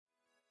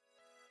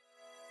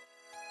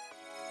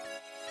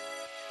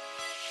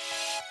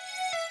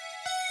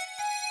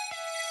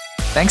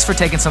Thanks for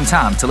taking some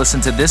time to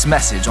listen to this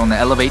message on the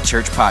Elevate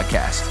Church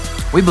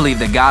podcast. We believe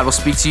that God will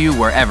speak to you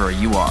wherever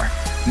you are.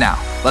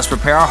 Now, let's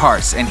prepare our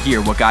hearts and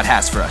hear what God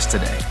has for us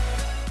today.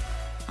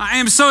 I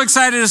am so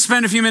excited to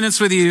spend a few minutes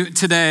with you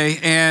today,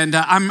 and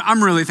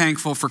I'm really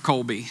thankful for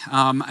Colby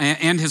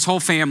and his whole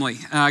family.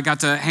 I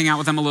got to hang out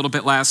with them a little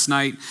bit last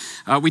night.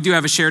 We do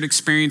have a shared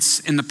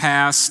experience in the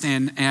past,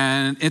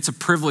 and it's a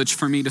privilege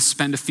for me to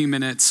spend a few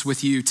minutes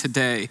with you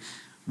today.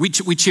 We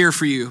cheer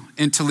for you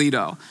in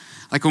Toledo.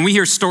 Like when we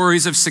hear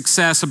stories of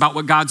success about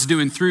what God's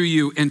doing through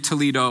you in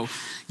Toledo,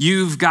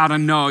 you've got to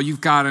know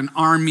you've got an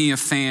army of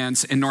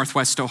fans in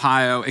Northwest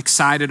Ohio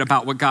excited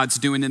about what God's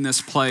doing in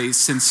this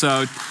place. And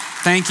so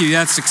thank you.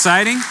 That's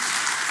exciting.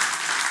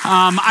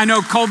 I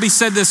know Colby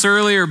said this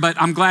earlier, but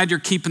I'm glad you're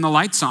keeping the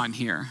lights on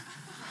here.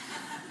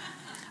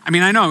 I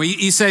mean, I know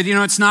he said,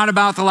 it's not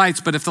about the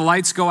lights, but if the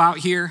lights go out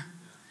here,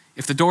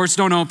 if the doors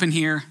don't open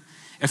here,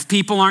 if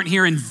people aren't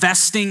here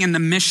investing in the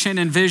mission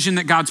and vision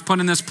that God's put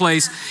in this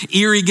place,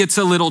 Erie gets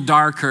a little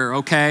darker,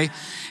 okay?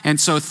 And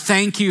so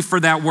thank you for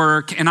that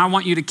work. And I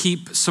want you to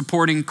keep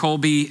supporting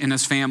Colby and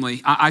his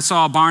family. I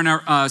saw a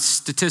Barna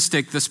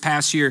statistic this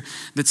past year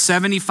that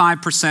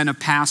 75% of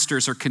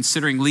pastors are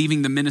considering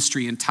leaving the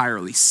ministry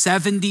entirely.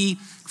 75%.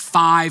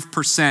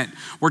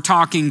 We're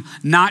talking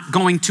not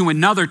going to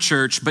another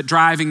church, but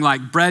driving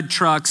like bread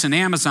trucks and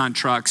Amazon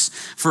trucks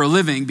for a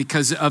living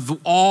because of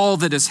all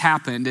that has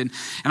happened. And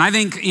I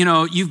think,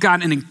 you've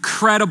got an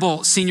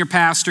incredible senior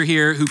pastor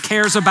here who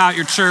cares about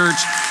your church,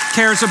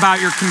 cares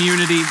about your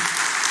community.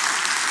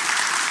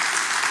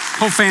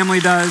 Whole family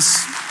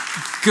does.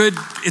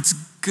 It's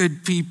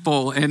good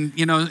people. And,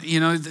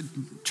 the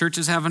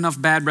churches have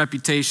enough bad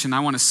reputation.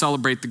 I want to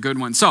celebrate the good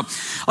ones. So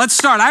let's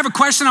start. I have a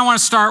question I want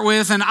to start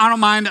with, and I don't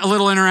mind a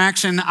little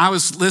interaction. I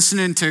was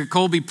listening to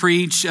Colby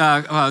preach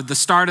the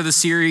start of the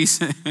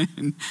series,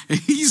 and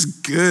he's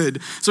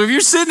good. So if you're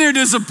sitting there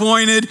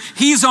disappointed,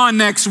 he's on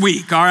next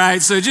week, all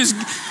right? So just...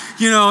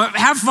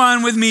 have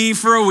fun with me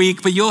for a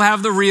week, but you'll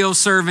have the real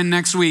sermon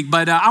next week.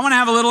 But I want to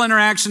have a little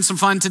interaction, some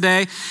fun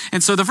today.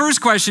 And so the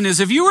first question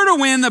is, if you were to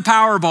win the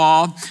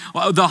Powerball,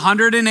 the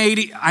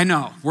 180, I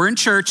know, we're in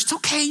church. It's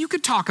okay, you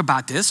could talk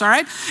about this, all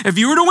right? If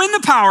you were to win the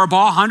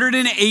Powerball,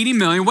 180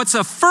 million, what's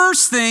the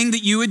first thing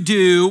that you would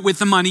do with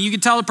the money? You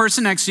could tell the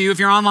person next to you, if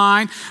you're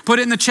online, put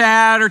it in the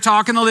chat or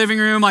talk in the living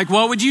room, like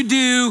what would you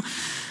do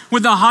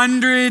with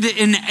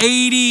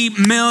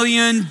 $180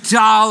 million?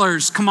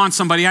 Come on,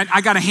 somebody.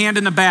 I got a hand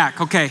in the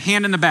back. Okay,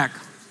 hand in the back.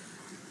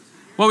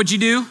 What would you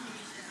do?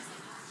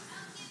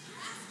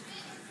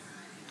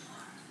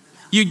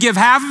 You'd give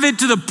half of it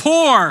to the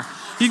poor.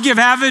 You'd give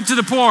half of it to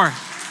the poor.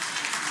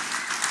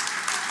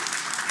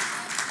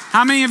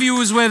 How many of you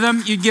was with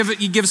them? You'd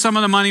give some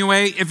of the money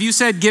away. If you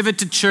said give it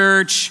to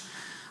church,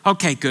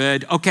 okay,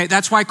 good. Okay,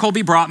 that's why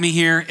Colby brought me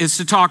here, is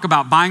to talk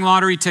about buying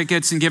lottery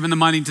tickets and giving the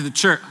money to the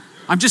church.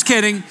 I'm just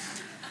kidding.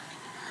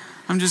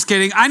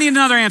 I need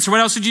another answer. What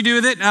else would you do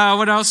with it?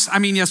 What else? I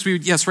mean, yes,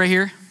 right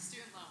here.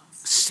 Student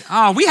loans.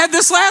 Oh, we had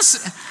this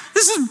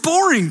this is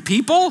boring,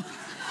 people.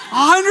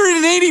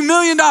 $180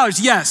 million,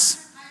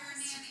 yes.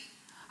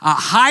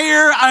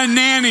 Hire a nanny. Hire a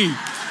nanny.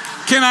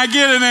 Can I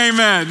get an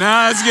amen?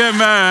 That's good,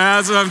 man.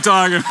 That's what I'm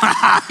talking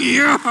about.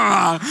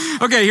 Yeah.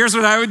 Okay, here's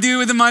what I would do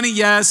with the money.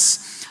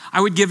 Yes. I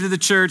would give to the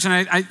church, and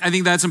I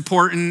think that's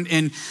important.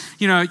 And,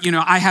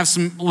 I have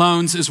some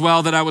loans as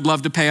well that I would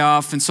love to pay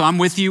off. And so I'm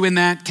with you in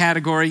that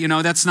category.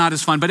 That's not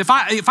as fun. But if I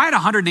had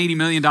 $180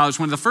 million,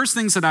 one of the first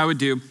things that I would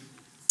do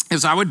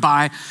is I would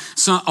buy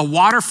a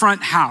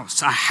waterfront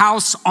house, a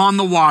house on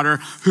the water.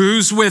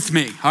 Who's with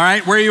me? All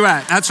right, where are you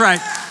at? That's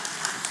right.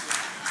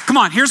 Come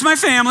on, here's my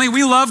family.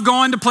 We love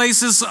going to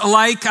places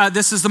like,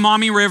 this is the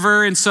Maumee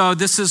River, and so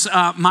this is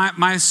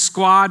my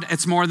squad.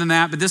 It's more than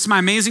that, but this is my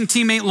amazing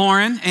teammate,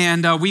 Lauren,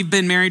 and we've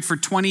been married for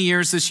 20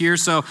 years this year,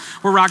 so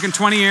we're rocking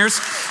 20 years.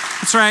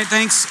 That's right,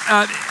 thanks.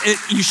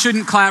 You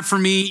shouldn't clap for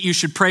me. You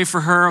should pray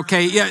for her,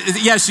 okay?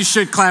 Yes, you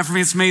should clap for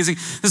me. It's amazing.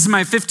 This is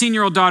my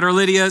 15-year-old daughter,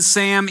 Lydia.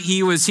 Sam,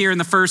 he was here in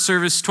the first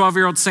service.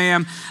 12-year-old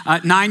Sam,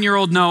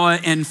 9-year-old Noah,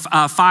 and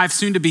 5,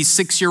 soon-to-be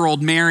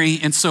 6-year-old Mary,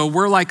 and so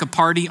we're like a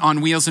party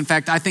on wheels. In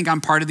fact, I think I'm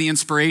part of the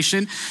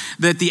inspiration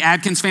that the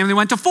Adkins family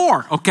went to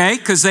 4, okay?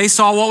 Because they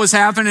saw what was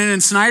happening in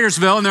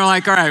Snydersville, and they're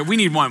like, all right, we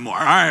need one more.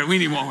 All right, we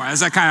need one more.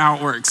 That's kind of how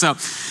it works. So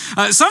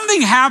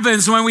something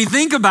happens when we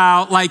think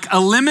about like a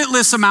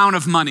limitless amount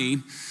of money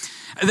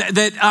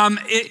that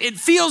it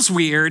feels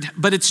weird,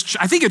 but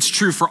I think it's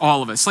true for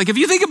all of us. Like if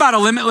you think about a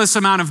limitless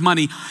amount of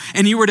money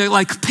and you were to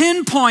like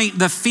pinpoint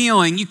the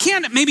feeling, you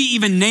can't maybe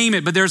even name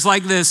it, but there's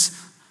like this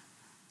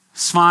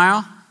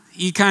smile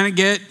you kind of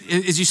get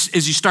as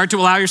you start to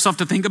allow yourself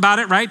to think about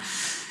it, right?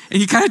 And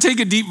you kind of take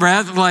a deep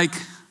breath, like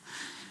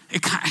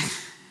it's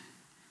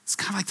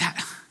kind of like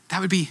that.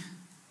 That would be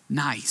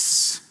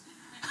nice,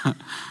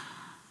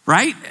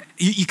 right?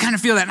 You kind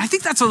of feel that. And I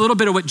think that's a little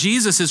bit of what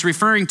Jesus is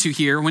referring to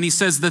here when he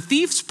says the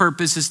thief's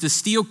purpose is to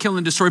steal, kill,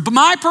 and destroy. But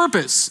my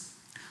purpose,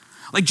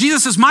 like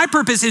Jesus says, my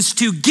purpose is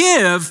to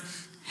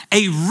give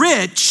a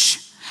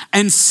rich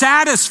and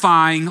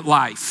satisfying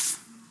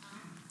life.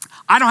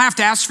 I don't have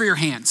to ask for your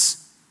hands.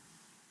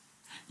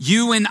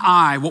 you and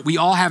I, what we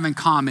all have in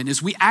common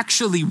is we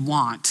actually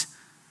want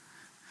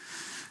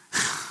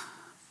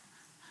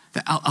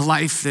a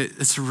life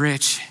that's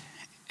rich,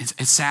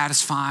 it's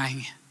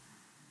satisfying,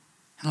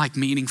 and like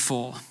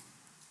meaningful.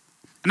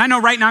 And I know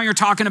right now you're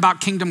talking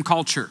about kingdom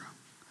culture.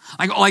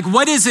 Like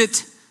what is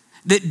it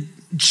that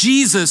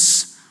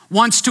Jesus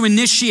wants to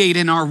initiate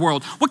in our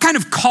world? What kind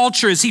of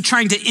culture is he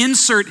trying to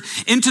insert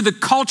into the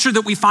culture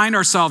that we find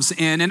ourselves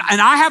in? And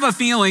I have a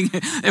feeling,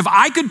 if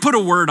I could put a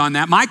word on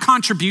that, my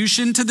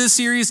contribution to this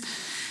series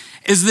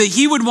is that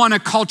he would want a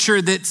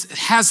culture that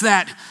has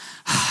that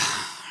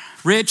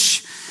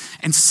rich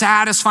and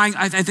satisfying.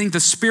 I think the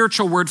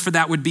spiritual word for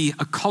that would be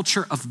a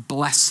culture of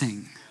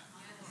blessing.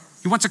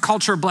 He wants a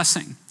culture of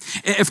blessing.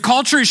 If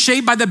culture is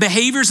shaped by the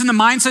behaviors and the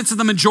mindsets of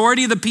the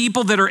majority of the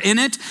people that are in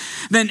it,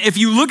 then if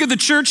you look at the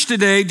church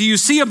today, do you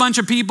see a bunch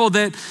of people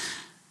that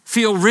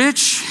feel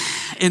rich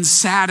and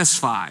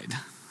satisfied?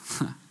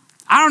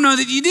 I don't know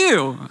that you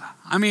do.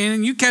 I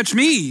mean, you catch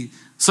me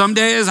some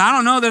days, I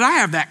don't know that I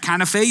have that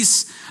kind of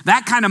face,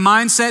 that kind of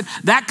mindset,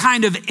 that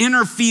kind of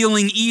inner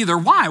feeling either.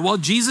 Why? Well,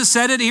 Jesus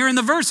said it here in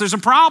the verse. There's a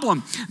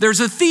problem. There's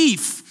a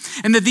thief.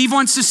 And the thief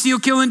wants to steal,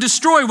 kill, and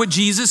destroy what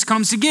Jesus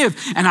comes to give.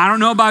 And I don't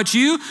know about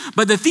you,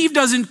 but the thief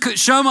doesn't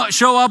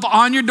show up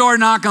on your door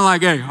knocking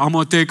like, hey, I'm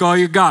going to take all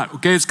you got.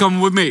 Okay, it's coming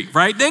with me,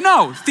 right? They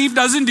know. Thief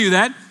doesn't do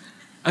that.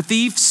 A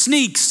thief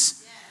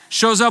sneaks,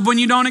 shows up when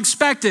you don't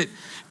expect it,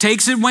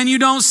 takes it when you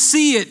don't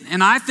see it.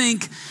 And I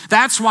think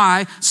that's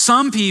why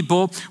some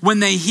people,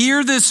 when they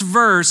hear this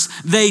verse,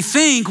 they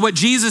think what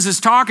Jesus is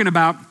talking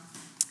about,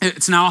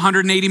 it's now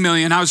 180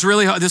 million.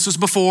 This was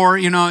before,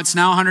 it's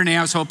now 180.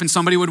 I was hoping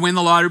somebody would win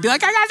the lottery, be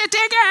like, I got the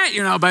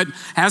ticket, but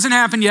hasn't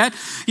happened yet,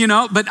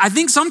 But I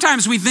think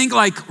sometimes we think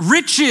like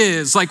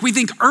riches, like we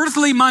think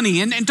earthly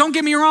money. And don't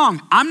get me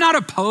wrong, I'm not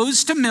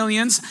opposed to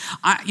millions.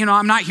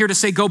 I'm not here to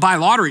say go buy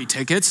lottery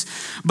tickets,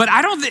 but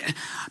I don't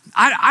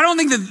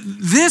think that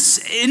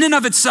this in and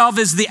of itself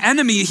is the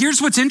enemy.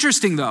 Here's what's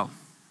interesting though.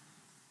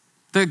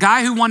 The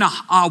guy who won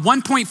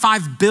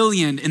 1.5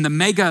 billion in the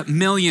Mega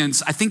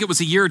Millions, I think it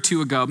was a year or two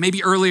ago,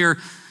 maybe earlier,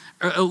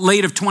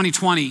 late of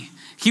 2020,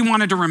 he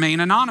wanted to remain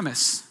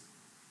anonymous.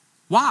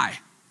 Why?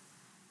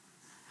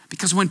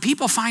 Because when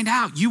people find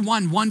out you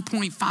won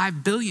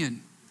 1.5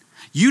 billion,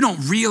 you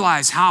don't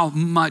realize how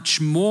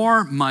much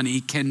more money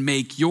can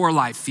make your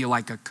life feel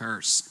like a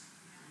curse.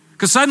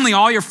 Because suddenly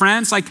all your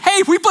friends like,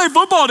 hey, we played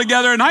football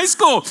together in high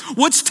school.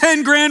 What's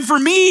 10 grand for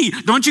me?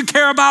 Don't you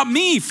care about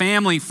me?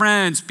 Family,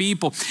 friends,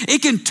 people.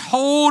 It can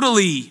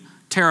totally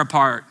tear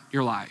apart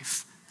your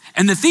life.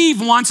 And the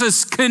thief wants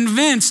us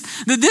convinced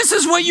that this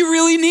is what you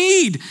really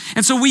need.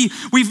 And so we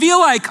feel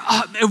like,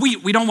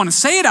 we don't want to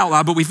say it out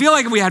loud, but we feel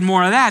like if we had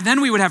more of that,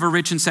 then we would have a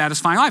rich and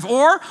satisfying life.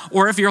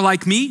 Or if you're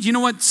like me, do you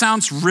know what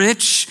sounds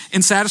rich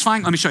and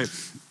satisfying? Let me show you.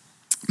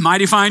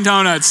 Mighty Fine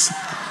Donuts.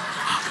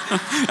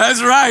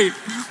 That's right.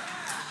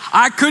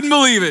 I couldn't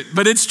believe it,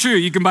 but it's true.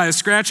 You can buy a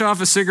scratch off,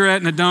 a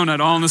cigarette, and a donut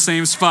all in the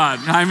same spot.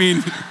 I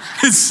mean,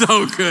 it's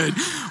so good.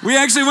 We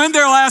actually went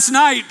there last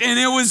night, and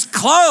it was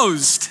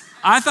closed.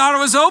 I thought it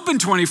was open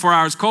 24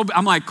 hours.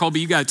 I'm like, Colby,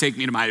 you got to take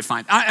me to Mighty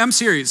Fine. I'm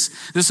serious.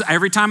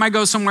 Every time I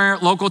go somewhere,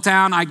 local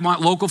town, I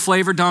want local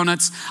flavor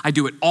donuts. I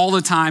do it all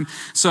the time.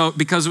 So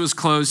because it was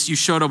closed, you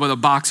showed up with a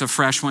box of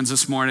fresh ones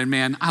this morning.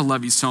 Man, I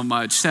love you so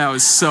much. That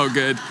was so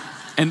good.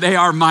 And they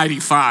are mighty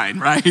fine,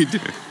 right?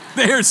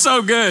 They are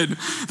so good.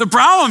 The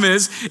problem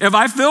is, if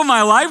I fill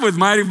my life with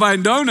Mighty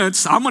Fine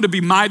Donuts, I'm going to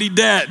be mighty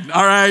dead,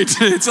 all right?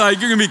 It's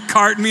like you're going to be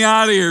carting me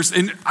out of here,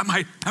 and I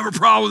might have a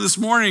problem this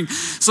morning.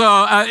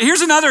 So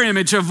here's another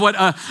image of what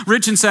a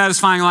rich and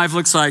satisfying life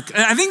looks like.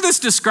 I think this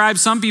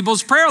describes some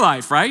people's prayer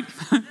life, right?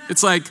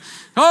 It's like,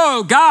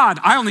 oh, God,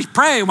 I only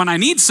pray when I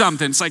need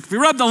something. It's like, if we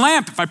rub the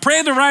lamp, if I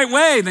pray the right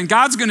way, then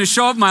God's going to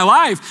show up in my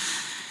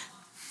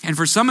life. And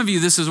for some of you,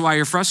 this is why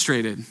you're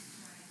frustrated.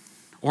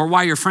 Or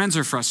why your friends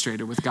are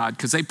frustrated with God,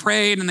 because they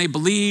prayed and they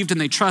believed and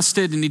they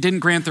trusted and he didn't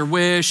grant their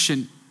wish.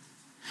 And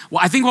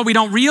well, I think what we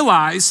don't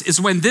realize is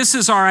when this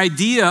is our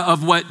idea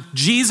of what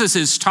Jesus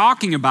is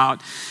talking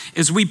about,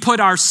 is we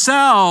put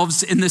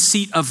ourselves in the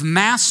seat of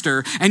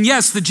master. And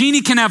yes, the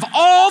genie can have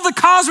all the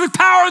cosmic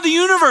power of the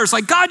universe.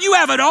 Like, God, you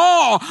have it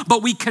all.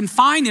 But we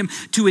confine him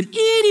to an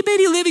itty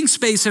bitty living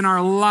space in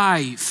our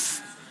life.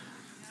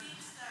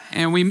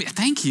 And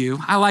thank you.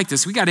 I like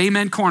this. We got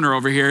Amen Corner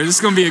over here. This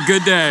is going to be a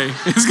good day.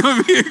 It's going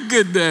to be a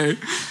good day.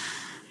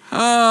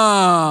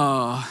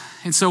 Oh.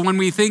 And so when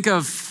we think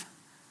of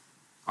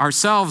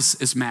ourselves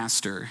as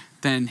master,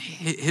 then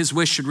his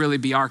wish should really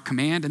be our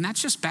command. And that's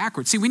just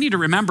backwards. See, we need to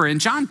remember in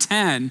John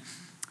 10,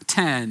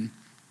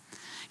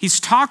 he's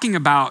talking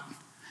about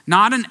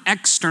not an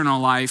external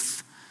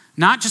life,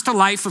 not just a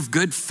life of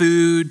good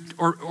food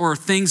or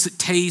things that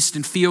taste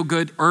and feel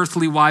good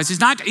earthly wise. He's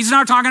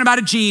not talking about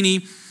a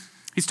genie.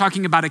 He's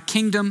talking about a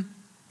kingdom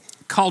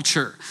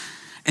culture,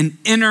 an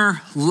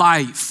inner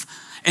life.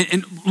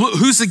 And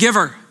who's the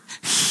giver?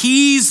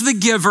 He's the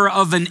giver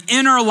of an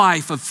inner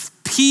life of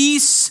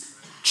peace,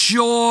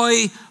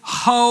 joy,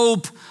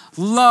 hope,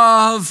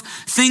 love,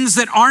 things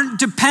that aren't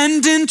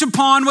dependent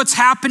upon what's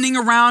happening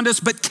around us,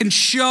 but can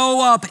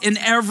show up in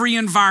every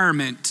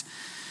environment.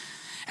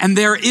 And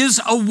there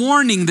is a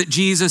warning that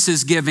Jesus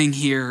is giving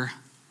here,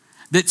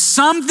 that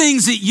some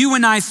things that you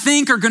and I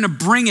think are going to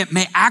bring it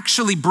may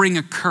actually bring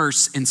a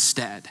curse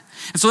instead.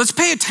 And so let's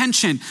pay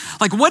attention.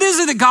 Like, what is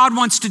it that God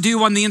wants to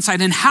do on the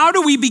inside? And how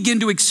do we begin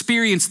to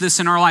experience this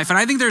in our life? And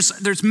I think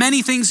there's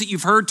many things that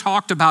you've heard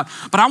talked about,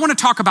 but I want to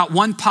talk about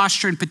one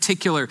posture in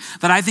particular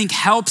that I think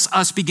helps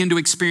us begin to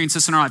experience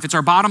this in our life. It's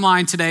our bottom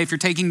line today. If you're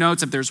taking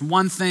notes, if there's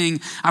one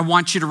thing I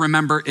want you to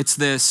remember, it's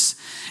this.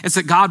 It's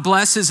that God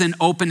blesses an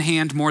open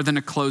hand more than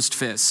a closed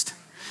fist.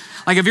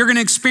 Like, if you're going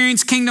to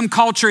experience kingdom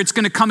culture, it's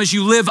going to come as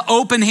you live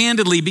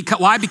open-handedly.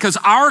 Why? Because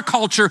our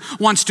culture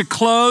wants to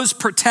close,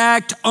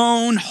 protect,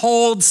 own,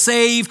 hold,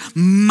 save,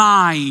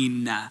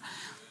 mine.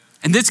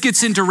 And this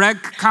gets in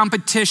direct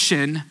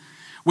competition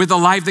with the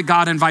life that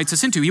God invites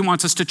us into. He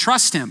wants us to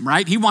trust him,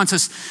 right? He wants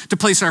us to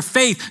place our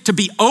faith, to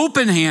be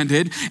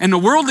open-handed, and the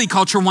worldly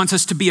culture wants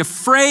us to be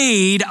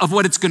afraid of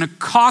what it's going to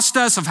cost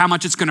us, of how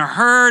much it's going to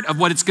hurt, of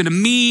what it's going to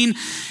mean.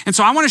 And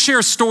so I want to share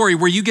a story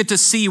where you get to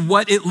see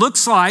what it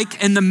looks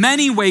like and the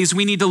many ways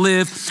we need to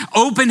live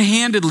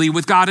open-handedly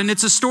with God. And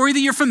it's a story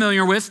that you're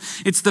familiar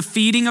with. It's the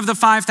feeding of the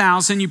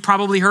 5,000. You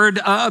probably heard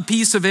a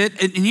piece of it.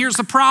 And here's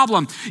the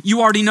problem.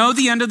 You already know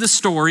the end of the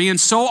story. And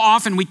so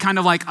often we kind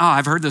of like, oh,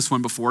 I've heard this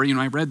one before. You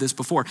know, I read this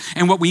before.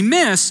 And what we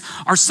miss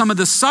are some of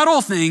the subtle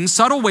things,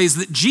 subtle ways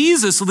that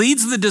Jesus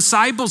leads the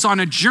disciples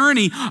on a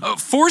journey,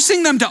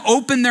 forcing them to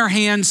open their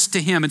hands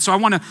to him. And so I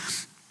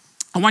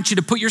want you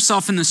to put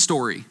yourself in the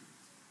story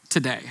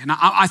today. And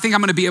I think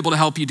I'm going to be able to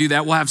help you do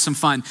that. We'll have some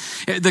fun.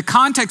 The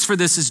context for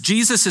this is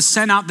Jesus has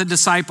sent out the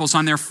disciples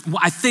on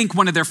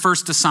one of their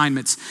first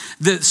assignments.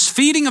 The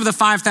feeding of the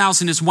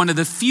 5,000 is one of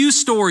the few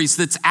stories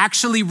that's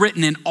actually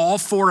written in all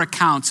four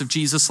accounts of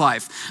Jesus'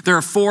 life. There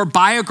are four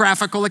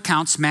biographical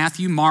accounts,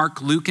 Matthew,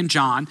 Mark, Luke, and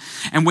John.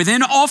 And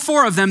within all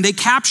four of them, they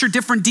capture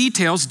different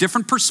details,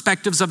 different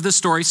perspectives of the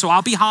story. So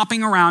I'll be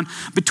hopping around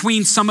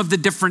between some of the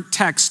different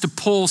texts to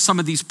pull some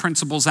of these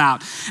principles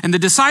out. And the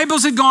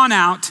disciples had gone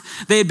out.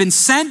 They had been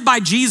sent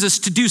by Jesus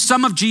to do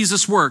some of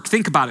Jesus' work.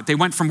 Think about it. They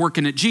went from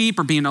working at Jeep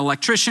or being an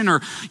electrician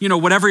or,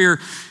 whatever your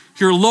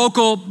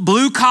local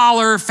blue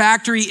collar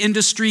factory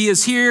industry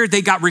is here.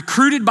 They got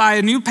recruited by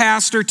a new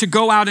pastor to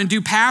go out and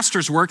do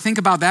pastor's work. Think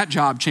about that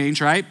job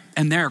change, right?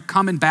 And they're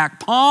coming back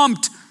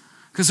pumped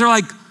because they're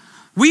like,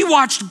 we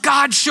watched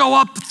God show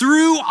up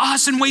through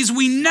us in ways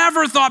we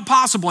never thought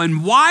possible.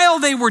 And while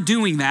they were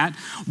doing that,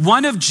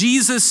 one of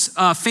Jesus'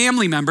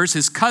 family members,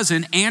 his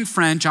cousin and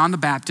friend, John the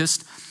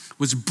Baptist,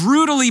 was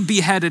brutally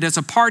beheaded as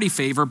a party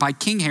favor by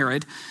King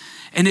Herod.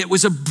 And it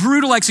was a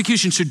brutal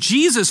execution. So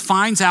Jesus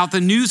finds out the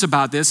news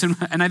about this. And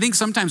I think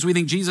sometimes we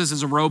think Jesus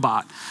is a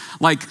robot.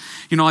 Like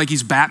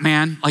he's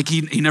Batman. Like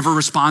he never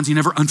responds.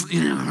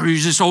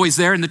 He's just always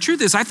there. And the truth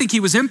is, I think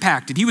he was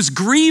impacted. He was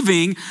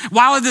grieving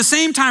while at the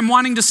same time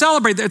wanting to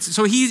celebrate that.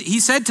 So he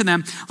said to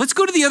them, let's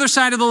go to the other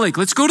side of the lake.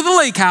 Let's go to the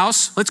lake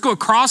house. Let's go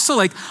across the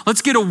lake.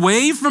 Let's get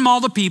away from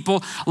all the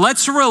people.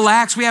 Let's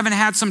relax. We haven't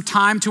had some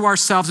time to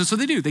ourselves. And so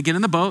they do. They get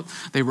in the boat.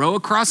 They row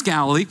across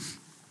Galilee.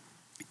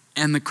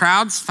 And the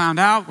crowds found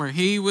out where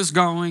he was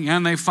going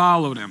and they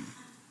followed him.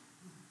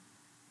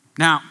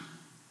 Now,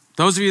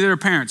 those of you that are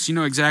parents, you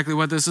know exactly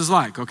what this is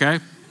like, okay?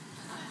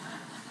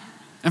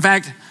 In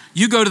fact,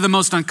 you go to the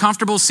most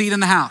uncomfortable seat in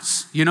the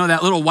house. You know,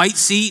 that little white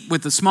seat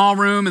with the small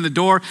room and the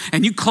door,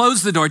 and you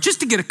close the door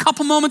just to get a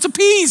couple moments of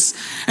peace.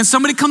 And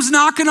somebody comes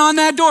knocking on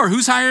that door.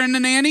 Who's hiring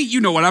a nanny?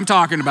 You know what I'm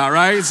talking about,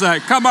 right? It's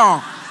like, come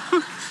on.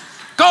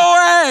 Go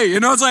away.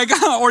 It's like,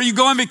 or you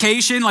go on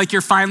vacation, like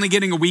you're finally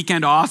getting a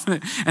weekend off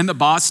and the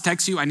boss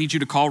texts you, I need you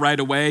to call right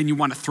away, and you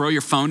want to throw your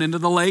phone into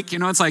the lake.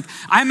 It's like,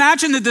 I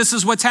imagine that this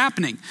is what's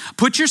happening.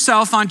 Put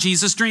yourself on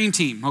Jesus' dream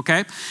team,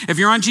 okay? If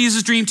you're on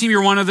Jesus' dream team,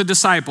 you're one of the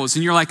disciples,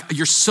 and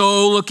you're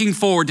so looking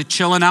forward to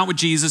chilling out with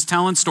Jesus,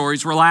 telling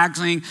stories,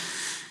 relaxing,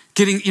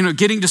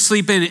 getting to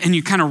sleep in, and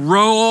you kind of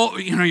roll,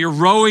 you're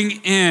rowing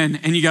in,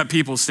 and you got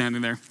people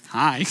standing there.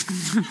 Hi.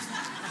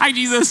 Hi,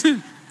 Jesus.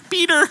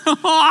 Peter,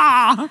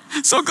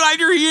 so glad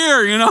you're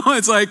here.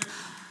 It's like,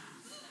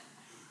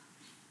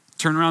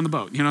 turn around the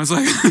boat. It's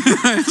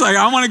like,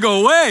 I want to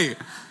go away.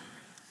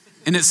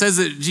 And it says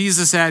that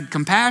Jesus had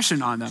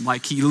compassion on them.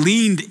 Like he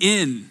leaned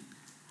in.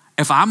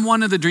 If I'm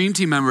one of the dream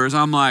team members,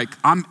 I'm like,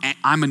 I'm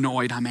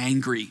annoyed. I'm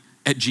angry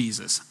at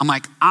Jesus. I'm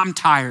like, I'm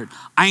tired.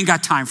 I ain't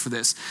got time for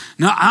this.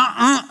 No,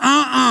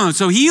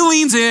 So he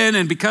leans in,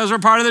 and because we're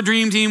part of the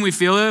dream team, we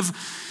feel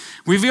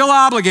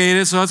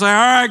obligated. So it's like,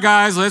 all right,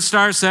 guys, let's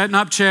start setting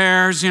up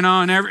chairs,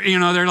 and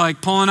they're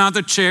like pulling out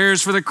the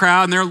chairs for the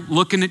crowd, and they're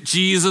looking at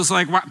Jesus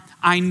like, what?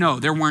 I know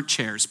there weren't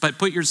chairs, but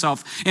put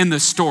yourself in the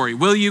story,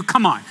 will you?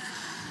 Come on.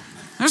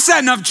 They're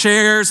setting up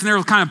chairs, and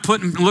they're kind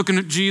of looking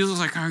at Jesus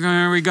like,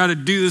 okay, we got to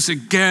do this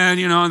again,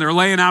 and they're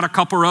laying out a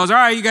couple rows. All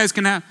right, you guys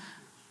can have.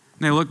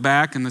 And they look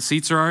back, and the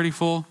seats are already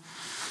full.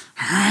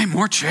 All right,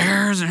 more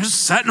chairs, and they're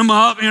just setting them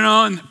up,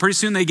 and pretty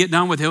soon they get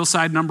done with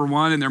hillside number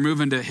 1, and they're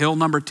moving to hill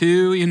number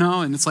 2,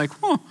 and it's like,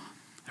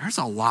 there's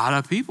a lot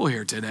of people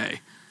here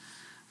today.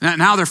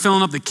 Now they're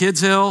filling up the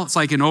kids' hill. It's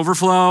like an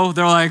overflow.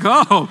 They're like,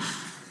 oh,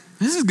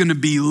 this is going to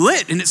be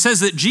lit. And it says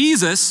that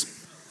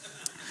Jesus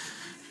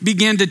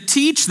began to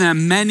teach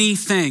them many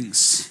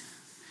things,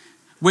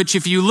 which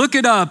if you look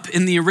it up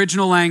in the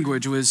original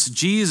language was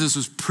Jesus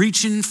was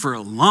preaching for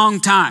a long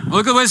time.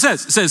 Look at what it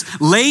says. It says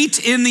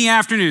late in the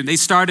afternoon. They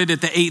started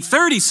at the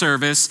 8:30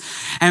 service,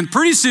 and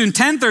pretty soon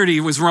 10:30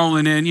 was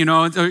rolling in.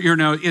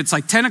 It's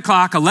like 10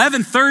 o'clock,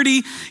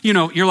 11:30.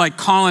 You're like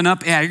calling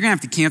up. Yeah, you're gonna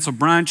have to cancel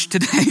brunch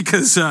today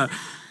because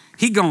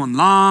he going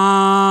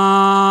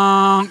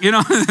long.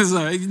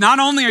 Not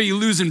only are you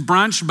losing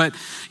brunch, but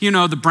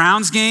the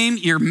Browns game.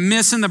 You're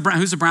missing the.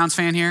 Who's a Browns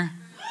fan here?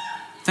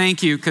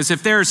 Thank you, because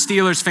if there are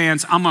Steelers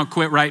fans, I'm going to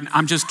quit right now.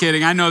 I'm just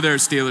kidding. I know there are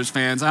Steelers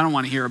fans. I don't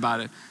want to hear about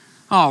it.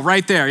 Oh,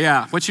 right there,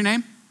 yeah. What's your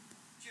name?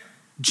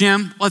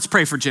 Jim. Let's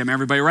pray for Jim,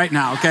 everybody, right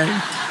now, okay?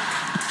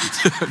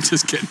 I'm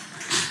just kidding.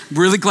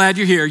 Really glad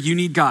you're here. You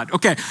need God.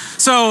 Okay,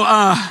 so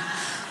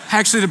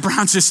actually the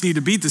Browns just need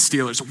to beat the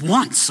Steelers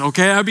once,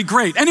 okay? That'd be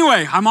great.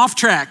 Anyway, I'm off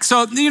track.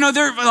 So,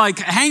 they're like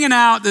hanging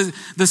out.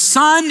 The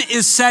sun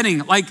is setting.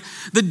 Like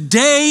the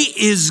day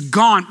is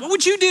gone. What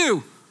would you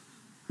do?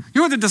 You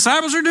know what the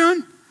disciples are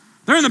doing?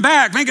 They're in the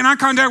back making eye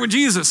contact with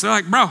Jesus. They're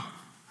like, bro,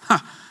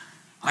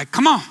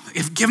 come on,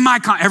 give him eye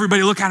contact.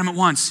 Everybody look at him at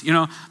once.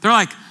 They're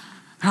like,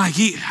 I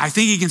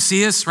think he can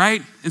see us,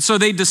 right? And so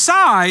they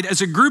decide as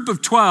a group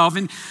of 12,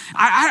 and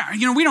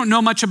we don't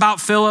know much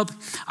about Philip.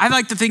 I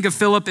like to think of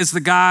Philip as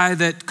the guy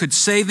that could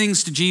say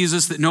things to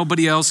Jesus that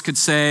nobody else could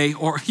say,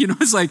 or,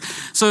 it's like,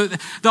 so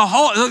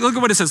look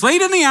at what it says.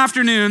 Late in the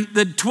afternoon,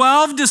 the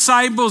 12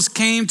 disciples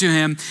came to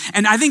him,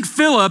 and I think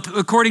Philip,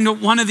 according to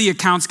one of the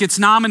accounts, gets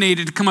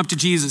nominated to come up to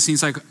Jesus.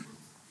 He's like,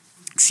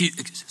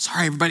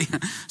 sorry, everybody.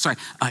 Sorry,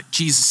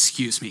 Jesus,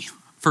 excuse me.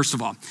 First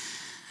of all,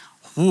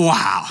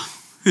 wow.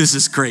 This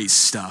is great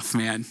stuff,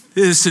 man.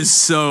 This is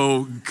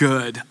so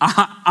good.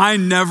 I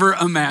never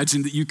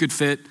imagined that you could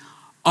fit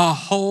a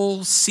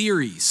whole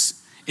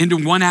series into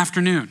one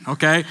afternoon,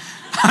 okay?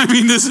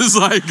 This is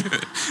like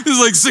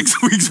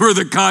 6 weeks worth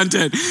of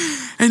content.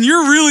 And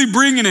you're really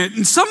bringing it.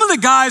 And some of the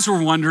guys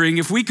were wondering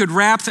if we could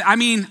wrap,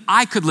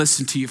 I could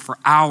listen to you for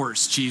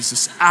hours,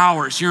 Jesus,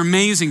 hours. You're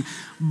amazing.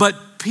 But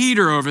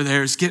Peter over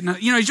there is getting,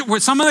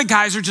 some of the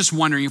guys are just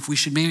wondering if we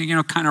should maybe,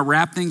 kind of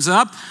wrap things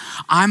up.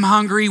 I'm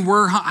hungry.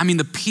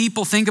 The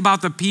people, think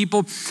about the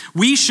people.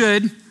 We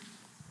should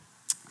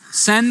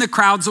send the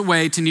crowds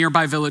away to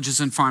nearby villages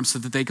and farms so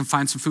that they can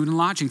find some food and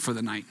lodging for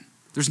the night.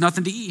 There's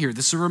nothing to eat here.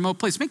 This is a remote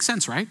place. Makes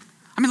sense, right?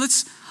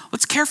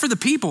 Let's care for the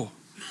people.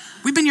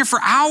 We've been here for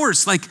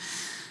hours. Like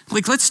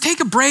let's take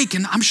a break,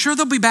 and I'm sure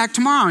they'll be back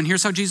tomorrow. And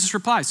here's how Jesus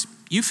replies.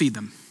 You feed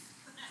them.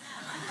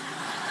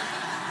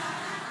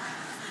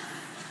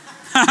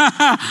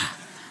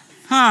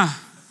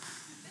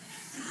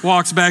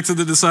 Walks back to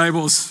the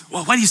disciples.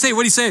 Well, what do you say?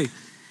 What do you say?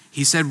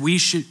 He said, we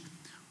should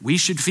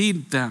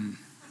feed them.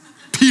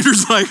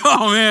 Peter's like,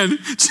 oh man,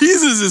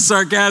 Jesus is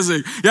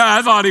sarcastic. Yeah,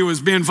 I thought he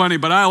was being funny,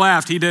 but I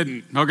laughed. He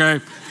didn't, okay?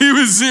 He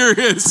was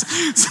serious.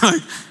 It's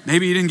like,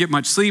 maybe he didn't get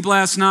much sleep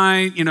last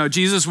night.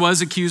 Jesus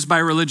was accused by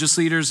religious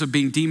leaders of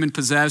being demon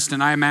possessed.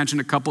 And I imagine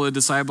a couple of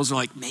disciples are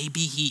like, maybe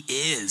he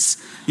is.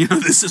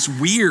 This is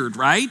weird,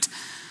 right?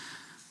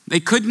 They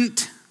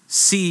couldn't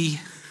see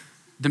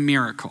the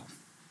miracle.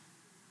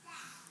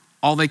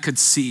 All they could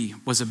see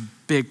was a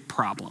big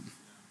problem.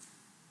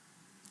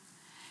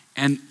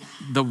 And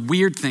the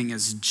weird thing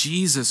is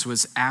Jesus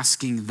was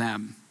asking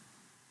them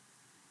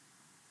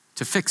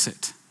to fix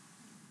it.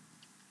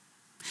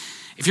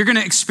 If you're going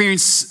to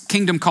experience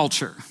kingdom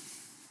culture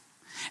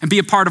and be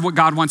a part of what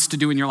God wants to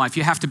do in your life,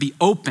 you have to be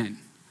open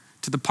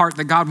to the part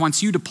that God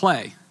wants you to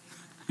play.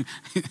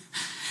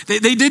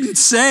 They didn't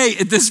say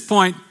at this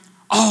point,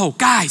 oh,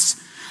 guys,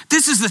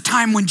 this is the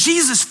time when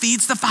Jesus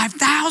feeds the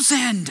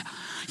 5,000.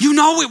 We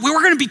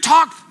were going to be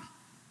talking.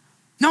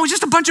 No, it's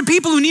just a bunch of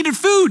people who needed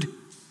food.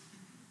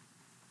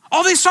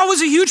 All they saw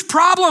was a huge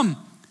problem.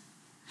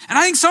 And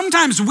I think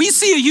sometimes we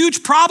see a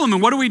huge problem, and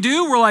what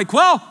do? We're like,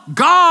 well,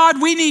 God,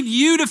 we need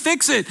you to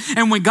fix it.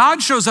 And when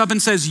God shows up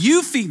and says,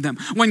 you feed them,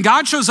 when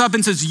God shows up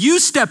and says, you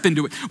step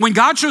into it, when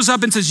God shows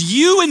up and says,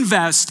 you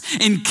invest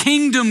in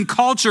kingdom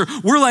culture,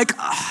 we're like,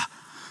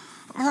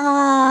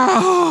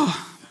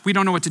 we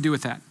don't know what to do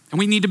with that. And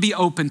we need to be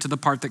open to the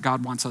part that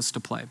God wants us to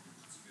play.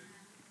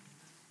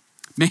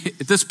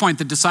 At this point,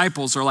 the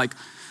disciples are like,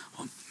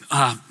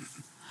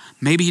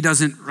 maybe he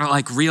doesn't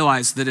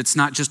realize that it's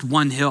not just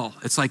one hill.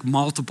 It's like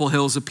multiple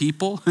hills of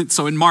people.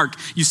 So in Mark,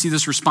 you see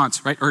this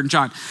response, right? Or in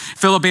John,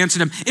 Philip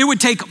answered him, it would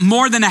take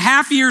more than a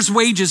half year's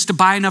wages to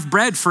buy enough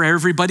bread for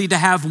everybody to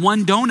have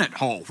one donut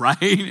hole, right?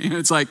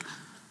 It's like,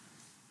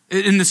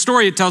 in the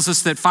story, it tells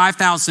us that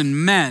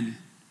 5,000 men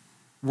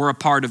were a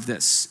part of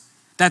this.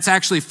 That's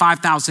actually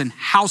 5,000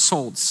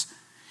 households.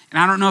 And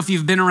I don't know if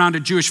you've been around a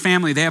Jewish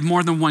family. They have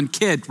more than one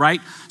kid,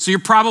 right? So you're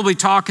probably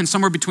talking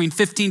somewhere between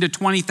 15 to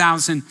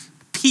 20,000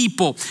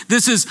 people.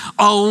 This is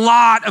a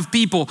lot of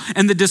people.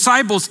 And the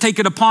disciples take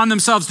it upon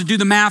themselves to do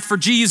the math for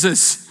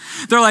Jesus.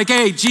 They're like,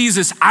 hey,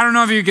 Jesus, I don't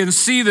know if you can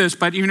see this,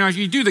 but if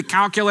you do the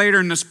calculator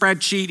and the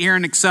spreadsheet here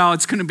in Excel,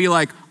 it's going to be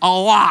like a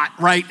lot,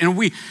 right?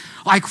 And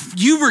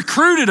you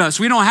recruited us.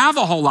 We don't have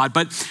a whole lot,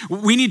 but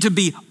we need to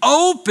be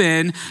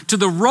open to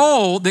the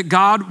role that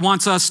God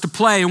wants us to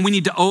play, and we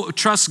need to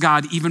trust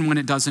God even when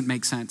it doesn't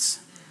make sense.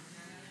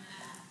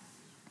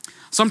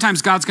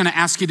 Sometimes God's going to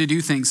ask you to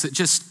do things that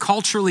just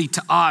culturally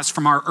to us,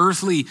 from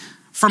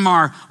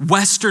our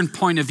Western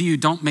point of view,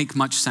 don't make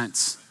much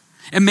sense.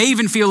 It may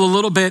even feel a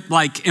little bit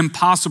like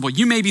impossible.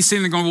 You may be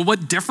sitting there going, well,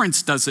 what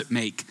difference does it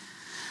make?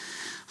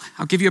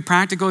 I'll give you a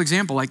practical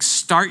example. Like,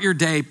 start your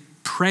day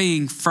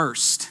praying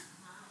first.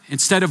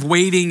 Instead of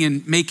waiting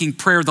and making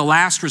prayer the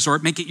last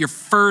resort, make it your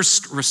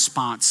first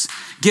response.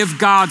 Give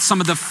God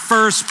some of the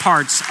first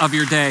parts of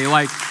your day.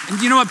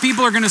 And you know what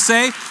people are going to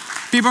say?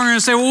 People are going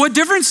to say, well, what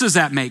difference does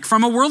that make?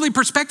 From a worldly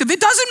perspective, it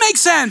doesn't make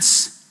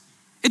sense.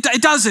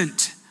 It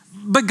doesn't.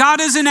 But God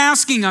isn't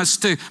asking us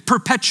to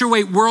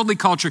perpetuate worldly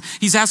culture.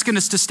 He's asking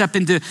us to step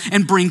into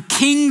and bring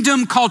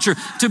kingdom culture,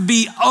 to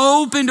be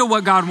open to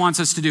what God wants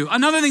us to do.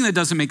 Another thing that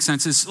doesn't make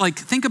sense is,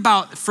 think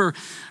about for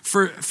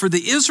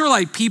the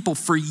Israelite people,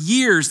 for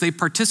years, they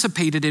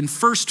participated in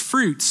first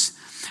fruits.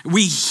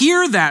 We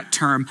hear that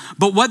term,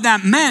 but what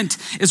that meant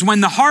is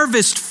when the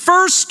harvest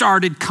first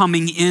started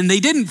coming in, they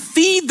didn't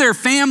feed their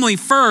family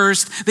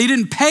first. They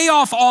didn't pay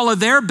off all of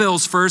their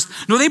bills first.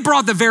 No, they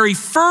brought the very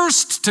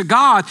first to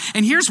God.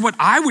 And here's what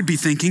I would be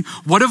thinking.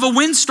 What if a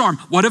windstorm?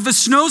 What if a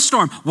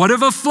snowstorm? What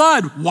if a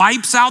flood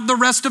wipes out the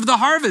rest of the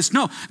harvest?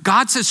 No,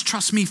 God says,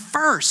 trust me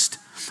first.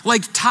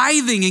 Like,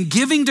 tithing and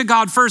giving to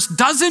God first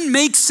doesn't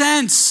make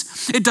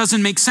sense. It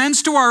doesn't make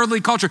sense to our earthly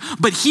culture,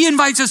 but he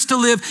invites us to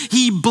live.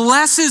 He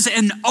blesses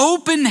an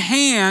open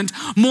hand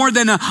more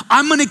than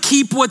I'm going to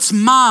keep what's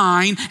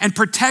mine and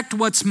protect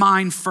what's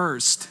mine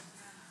first.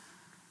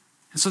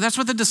 And so that's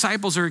what the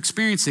disciples are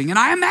experiencing. And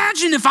I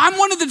imagine if I'm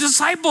one of the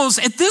disciples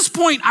at this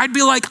point, I'd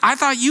be like, I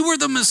thought you were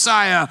the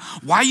Messiah.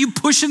 Why are you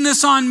pushing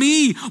this on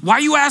me? Why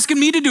are you asking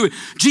me to do it?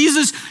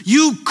 Jesus,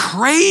 you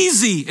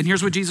crazy. And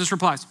here's what Jesus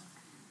replies.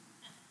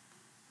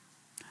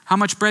 How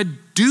much bread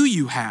do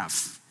you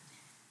have?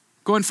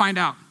 Go and find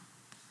out.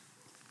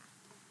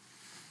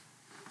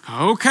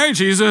 Okay,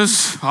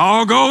 Jesus,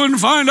 I'll go and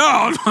find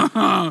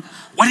out.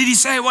 What did he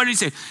say?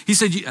 He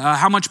said,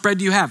 how much bread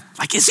do you have?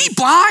 Like, is he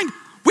blind?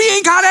 We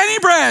ain't got any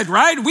bread,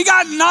 right? We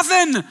got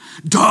nothing.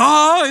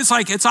 Duh.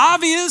 It's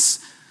obvious.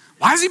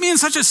 Why is he being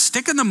such a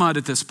stick in the mud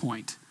at this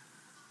point?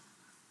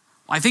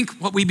 Well, I think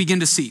what we begin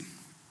to see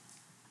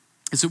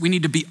is that we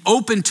need to be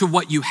open to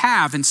what you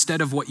have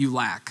instead of what you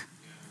lack.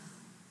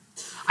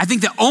 I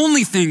think the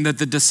only thing that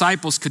the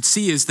disciples could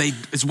see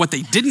is what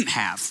they didn't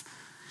have.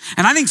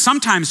 And I think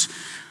sometimes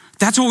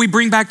that's what we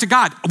bring back to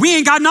God. We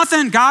ain't got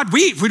nothing, God.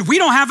 We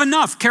don't have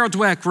enough. Carol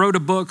Dweck wrote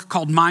a book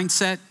called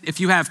Mindset. If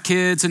you have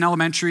kids in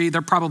elementary,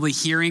 they're probably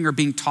hearing or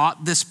being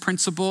taught this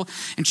principle.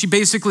 And she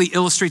basically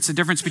illustrates the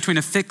difference between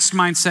a fixed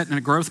mindset and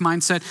a growth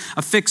mindset.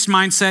 A fixed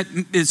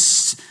mindset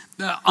is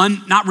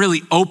not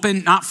really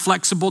open, not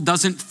flexible,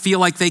 doesn't feel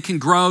like they can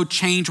grow,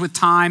 change with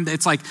time.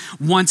 It's like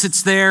once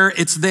it's there,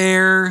 it's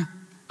there.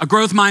 A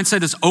growth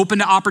mindset is open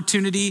to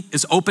opportunity,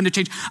 is open to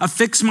change. A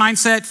fixed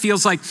mindset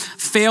feels like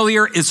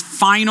failure is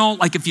final.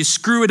 Like if you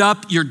screw it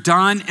up, you're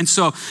done. And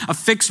so a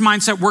fixed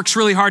mindset works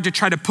really hard to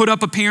try to put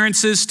up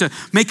appearances to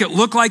make it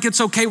look like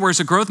it's okay. Whereas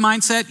a growth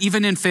mindset,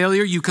 even in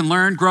failure, you can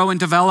learn, grow, and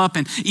develop.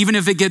 And even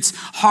if it gets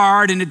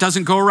hard and it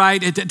doesn't go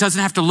right, it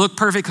doesn't have to look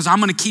perfect because I'm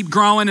going to keep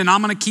growing and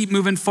I'm going to keep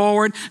moving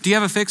forward. Do you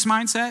have a fixed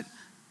mindset?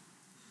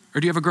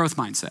 Or do you have a growth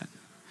mindset?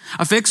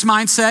 A fixed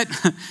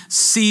mindset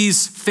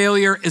sees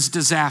failure as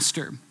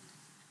disaster.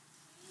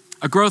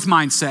 A growth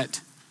mindset,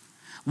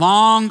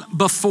 long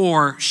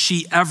before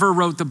she ever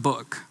wrote the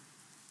book,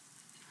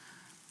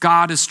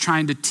 God is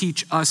trying to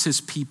teach us,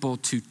 his people,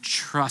 to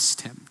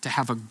trust him, to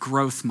have a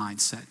growth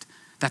mindset.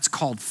 That's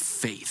called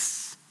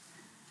faith.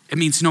 It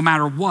means no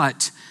matter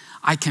what,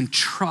 I can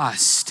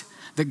trust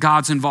that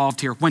God's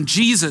involved here. When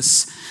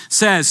Jesus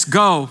says,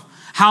 go,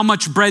 how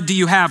much bread do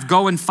you have?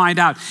 Go and find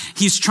out.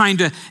 He's trying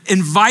to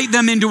invite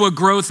them into a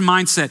growth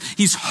mindset.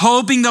 He's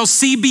hoping they'll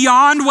see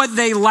beyond what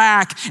they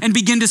lack and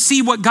begin to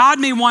see what God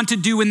may want to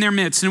do in their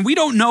midst. And we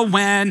don't know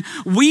when,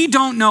 we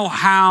don't know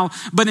how,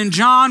 but in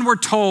John, we're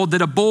told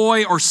that a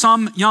boy or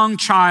some young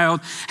child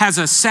has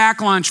a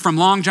sack lunch from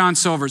Long John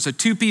Silver's, a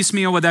 2-piece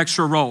meal with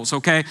extra rolls,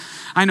 okay?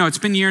 I know it's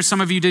been years.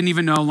 Some of you didn't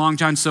even know Long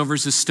John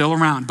Silver's is still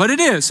around, but it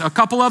is. A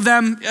couple of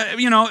them,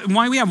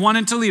 we have one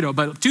in Toledo,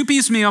 but a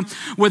 2-piece meal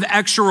with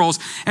extra rolls.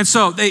 And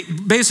so they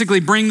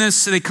basically bring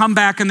this, they come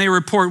back and they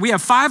report, we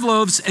have 5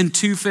 loaves and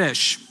 2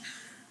 fish.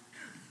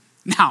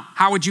 Now,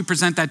 how would you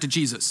present that to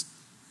Jesus?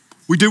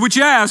 We did what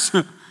you asked,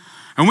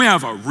 and we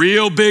have a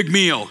real big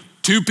meal,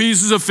 2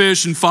 pieces of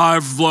fish and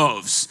 5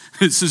 loaves.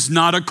 This is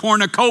not a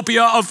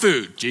cornucopia of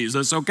food,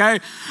 Jesus, okay?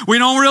 We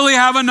don't really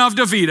have enough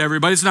to feed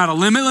everybody. It's not a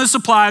limitless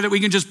supply that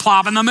we can just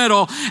plop in the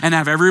middle and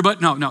have everybody.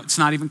 No, it's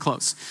not even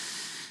close.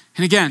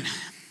 And again,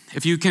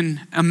 if you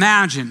can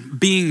imagine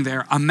being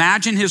there,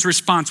 imagine his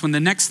response when the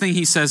next thing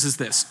he says is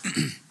this.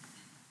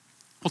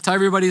 We'll tell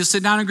everybody to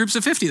sit down in groups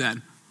of 50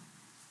 then.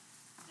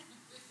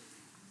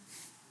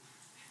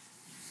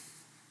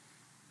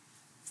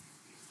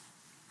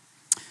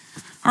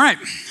 All right,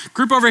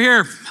 group over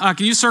here.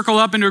 Can you circle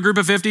up into a group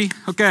of 50?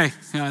 Okay,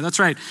 yeah, that's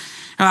right.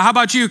 How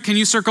about you? Can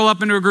you circle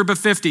up into a group of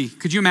 50?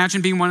 Could you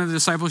imagine being one of the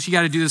disciples? You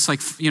got to do this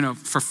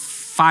for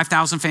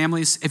 5,000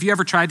 families. If you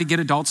ever tried to get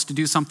adults to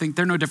do something,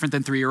 they're no different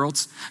than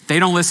 3-year-olds. They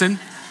don't listen.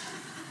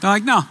 They're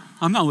like, no,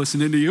 I'm not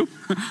listening to you.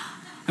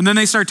 And then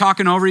they start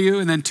talking over you,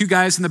 and then 2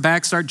 guys in the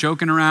back start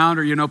joking around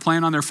or,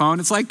 playing on their phone.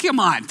 It's like, come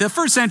on, the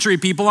first century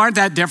people aren't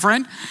that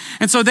different.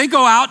 And so they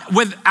go out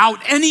without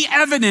any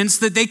evidence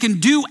that they can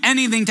do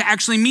anything to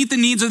actually meet the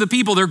needs of the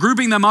people. They're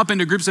grouping them up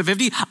into groups of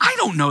 50. I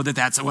don't know that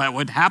that's what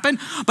would happen,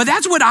 but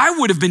that's what I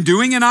would have been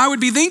doing. And I would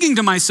be thinking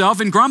to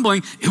myself and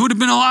grumbling, it would have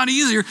been a lot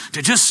easier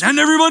to just send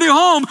everybody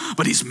home,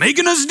 but he's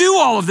making us do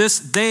all of this.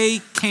 They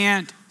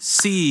can't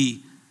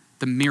see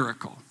the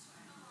miracle.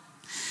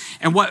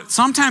 And what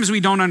sometimes we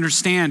don't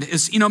understand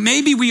is,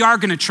 maybe we are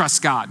going to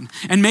trust God,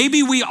 and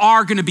maybe we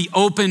are going to be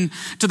open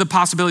to the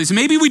possibilities. And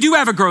maybe we do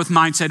have a growth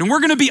mindset, and we're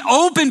going to be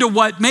open to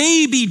what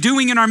may be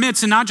doing in our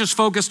midst and not just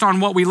focused on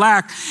what we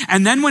lack.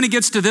 And then when it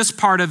gets to this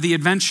part of the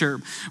adventure,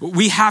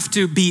 we have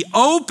to be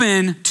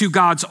open to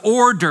God's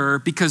order,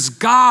 because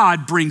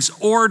God brings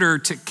order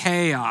to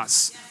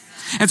chaos.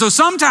 And so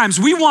sometimes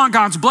we want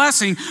God's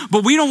blessing,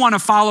 but we don't want to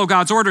follow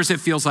God's orders.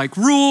 It feels like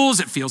rules.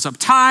 It feels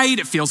uptight.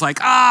 It feels like,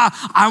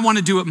 I want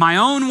to do it my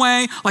own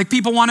way. Like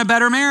people want a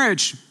better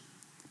marriage,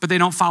 but they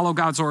don't follow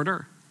God's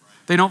order.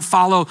 They don't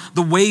follow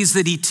the ways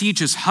that he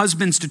teaches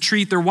husbands to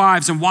treat their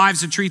wives and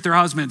wives to treat their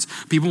husbands.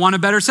 People want a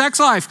better sex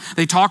life.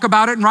 They talk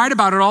about it and write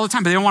about it all the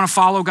time, but they don't want to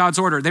follow God's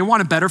order. They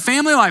want a better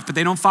family life, but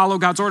they don't follow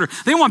God's order.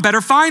 They want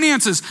better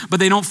finances, but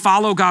they don't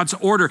follow God's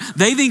order.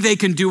 They think they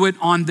can do it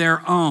on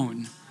their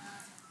own.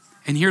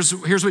 And here's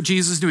what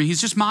Jesus is doing.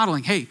 He's just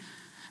modeling, hey,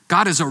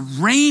 God is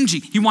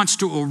arranging. He wants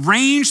to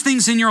arrange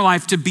things in your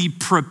life to be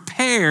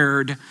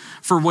prepared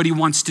for what he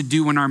wants to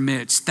do in our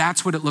midst.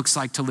 That's what it looks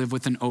like to live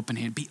with an open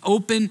hand. Be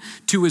open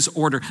to his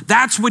order.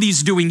 That's what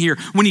he's doing here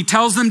when he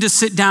tells them to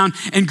sit down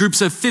in groups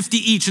of 50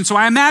 each. And so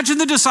I imagine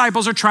the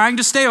disciples are trying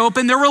to stay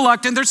open. They're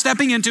reluctant. They're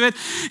stepping into it.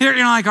 You're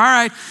like, all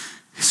right,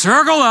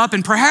 circle up.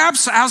 And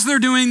perhaps as they're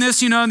doing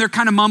this, and they're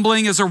kind of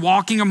mumbling as they're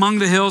walking among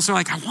the hills, they're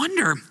like, I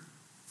wonder,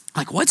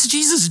 what's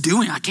Jesus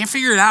doing? I can't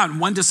figure it out. And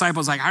one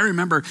disciple's like, I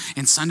remember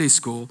in Sunday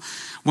school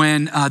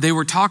when they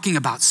were talking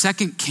about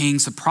 2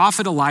 Kings, the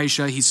prophet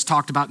Elijah, he's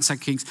talked about in 2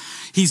 Kings,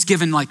 he's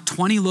given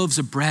 20 loaves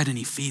of bread and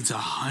he feeds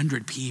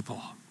 100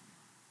 people.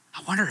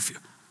 I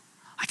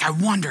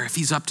wonder if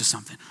he's up to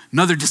something.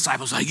 Another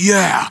disciple's like,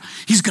 yeah,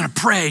 he's going to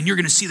pray and you're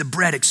going to see the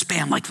bread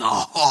expand like the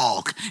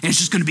Hulk. And it's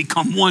just going to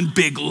become one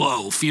big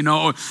loaf,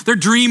 They're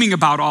dreaming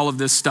about all of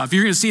this stuff.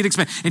 You're going to see it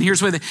expand. And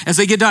as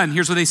they get done,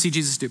 here's what they see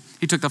Jesus do.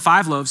 He took the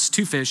 5 loaves,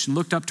 2 fish, and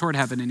looked up toward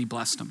heaven and he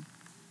blessed them.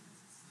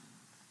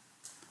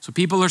 So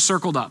people are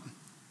circled up.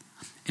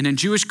 And in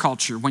Jewish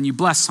culture, when you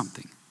bless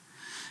something,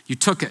 you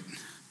took it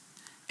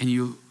and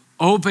you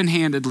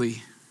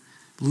open-handedly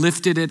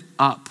lifted it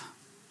up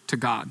to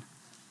God.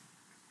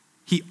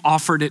 He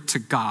offered it to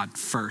God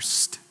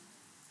first.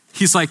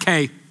 He's like,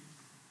 hey,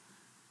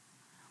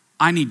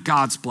 I need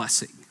God's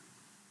blessing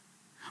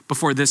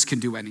before this can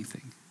do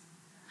anything.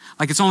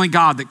 It's only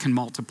God that can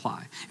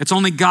multiply. It's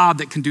only God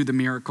that can do the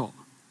miracle.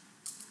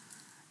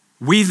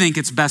 We think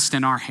it's best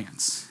in our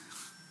hands.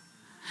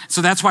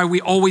 So that's why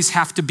we always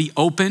have to be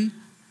open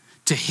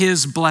to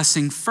his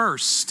blessing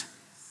first.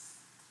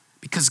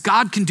 Because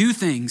God can do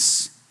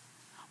things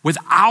with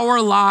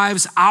our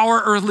lives,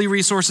 our earthly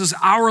resources,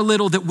 our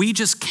little that we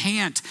just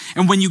can't.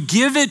 And when you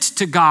give it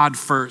to God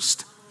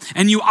first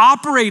and you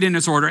operate in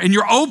his order and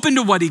you're open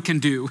to what he can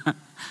do,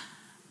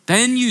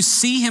 then you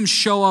see him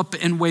show up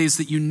in ways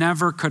that you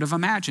never could have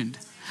imagined.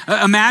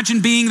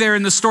 Imagine being there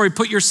in the story.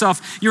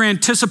 You're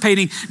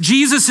anticipating.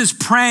 Jesus is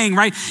praying,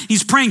 right?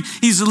 He's praying.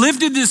 He's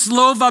lifted this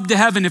loaf up to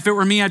heaven. If it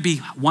were me, I'd be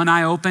one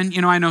eye open.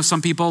 I know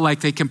some people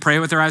they can pray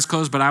with their eyes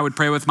closed, but I would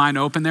pray with mine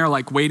open there,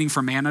 waiting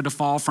for manna to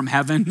fall from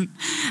heaven.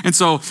 And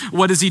so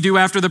what does he do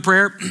after the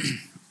prayer?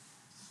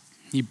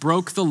 He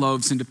broke the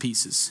loaves into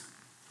pieces.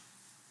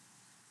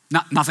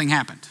 Nothing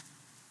happened.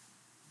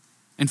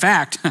 In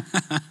fact,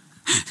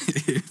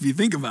 if you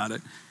think about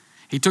it,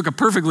 he took a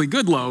perfectly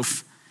good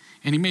loaf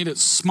and he made it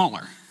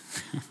smaller.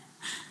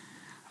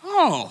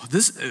 Oh,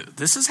 this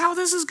is how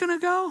this is going to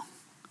go?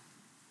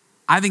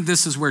 I think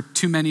this is where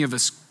too many of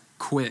us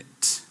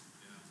quit.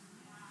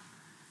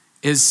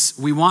 Is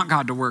we want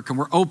God to work and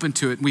we're open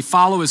to it and we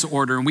follow his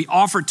order and we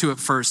offer to it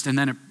first and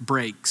then it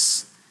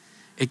breaks.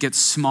 It gets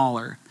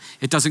smaller.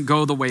 It doesn't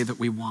go the way that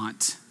we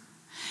want.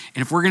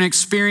 And if we're going to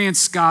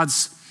experience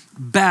God's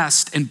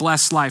best and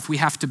blessed life, we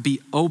have to be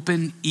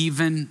open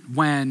even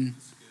when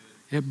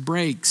it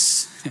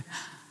breaks.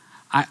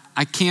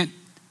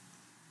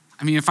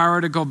 If I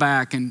were to go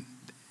back and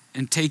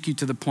and take you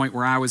to the point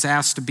where I was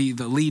asked to be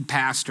the lead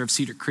pastor of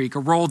Cedar Creek, a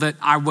role that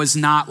I was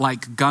not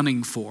like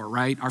gunning for,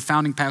 right? Our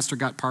founding pastor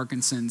got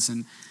Parkinson's,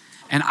 and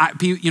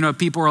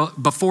people were,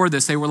 before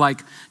this, they were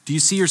like, do you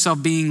see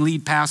yourself being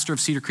lead pastor of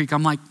Cedar Creek?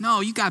 I'm like, no,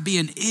 you gotta be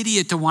an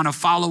idiot to wanna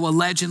follow a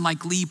legend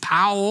like Lee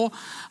Powell.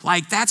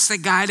 Like, that's the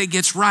guy that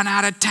gets run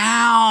out of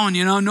town,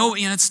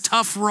 it's a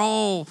tough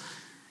role.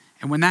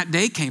 And when that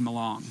day came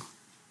along,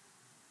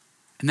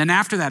 and then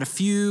after that, a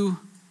few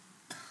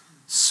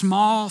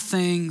small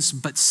things,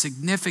 but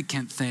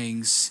significant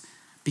things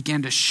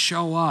began to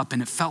show up,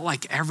 and it felt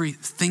like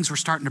things were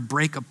starting to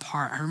break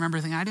apart. I remember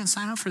thinking, I didn't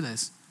sign up for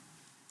this.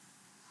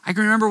 I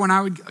can remember when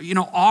I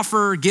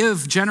would,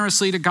 give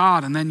generously to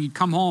God, and then you'd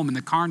come home and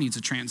the car needs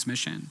a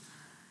transmission.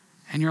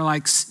 And you're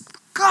like,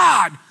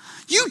 God,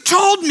 you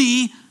told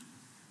me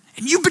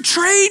and you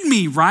betrayed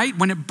me, right?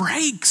 When it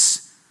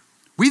breaks,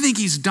 we think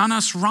he's done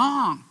us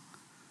wrong.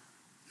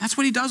 That's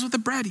what he does with the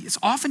bread. It's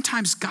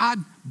oftentimes God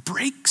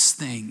breaks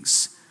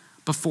things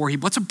before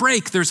what's a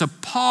break? There's a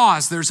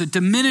pause, there's a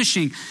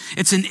diminishing,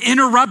 it's an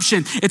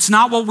interruption. It's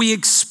not what we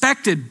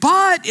expected.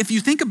 But if you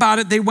think about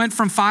it, they went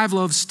from 5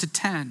 loaves to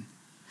 10.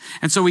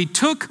 And so he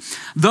took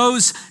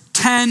those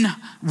 10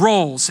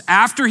 rolls.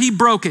 After he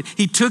broke it,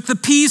 he took the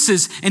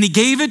pieces and he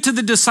gave it to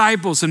the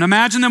disciples. And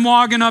imagine them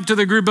walking up to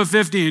the group of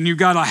 50 and you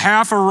got a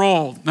half a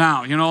roll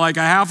now, like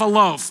a half a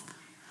loaf.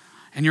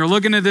 And you're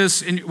looking at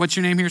this, and what's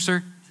your name here, sir?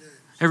 James.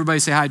 Everybody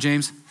say hi,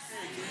 James.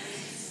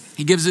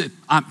 He gives it,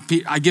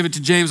 I give it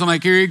to James. I'm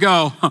like, here you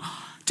go.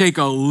 Take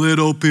a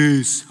little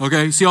piece,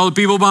 okay? See all the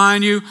people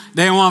behind you?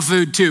 They want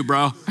food too,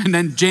 bro. And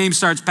then James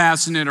starts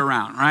passing it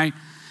around, right?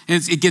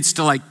 And it gets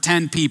to like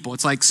 10 people.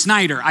 It's like,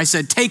 Snyder, I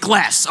said, take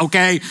less,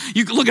 okay?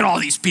 You look at all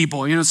these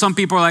people. Some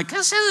people are like,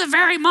 this isn't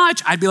very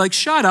much. I'd be like,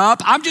 shut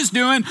up. I'm just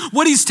doing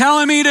what he's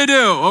telling me to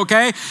do,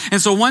 okay?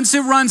 And so once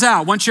it runs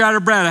out, once you're out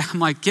of bread, I'm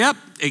like, yep,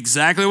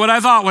 exactly what I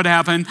thought would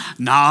happen.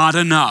 Not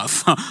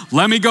enough.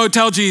 Let me go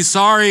tell Jesus,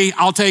 sorry,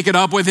 I'll take it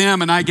up with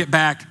him, and I get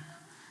back.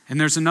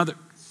 And there's another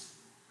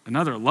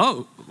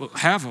loaf,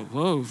 half a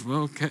loaf.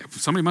 Okay,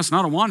 somebody must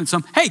not have wanted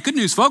some. Hey, good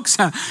news, folks.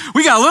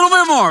 We got a little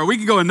bit more. We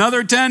can go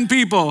another 10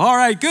 people. All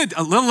right, good.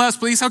 A little less,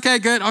 please. Okay,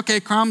 good.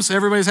 Okay, crumbs.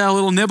 Everybody's had a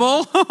little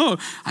nibble.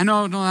 I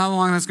don't know how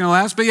long that's going to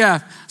last, but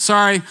yeah,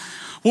 sorry.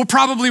 We'll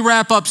probably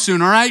wrap up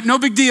soon, all right? No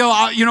big deal.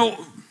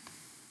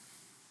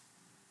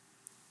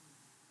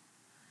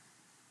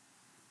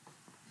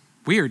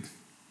 Weird.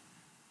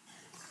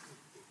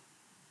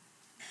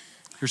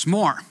 There's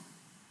more.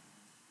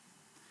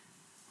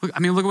 Look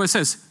at what it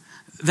says.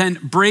 Then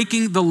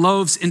breaking the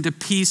loaves into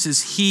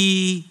pieces,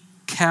 he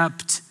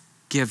kept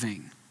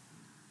giving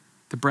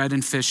the bread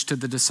and fish to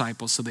the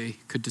disciples so they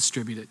could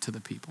distribute it to the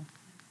people.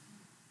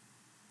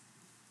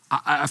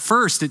 At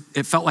first,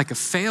 it felt like a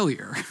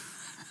failure.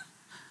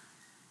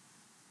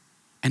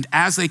 And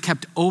as they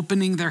kept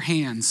opening their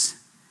hands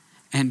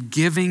and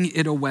giving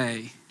it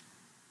away,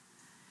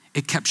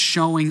 it kept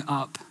showing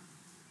up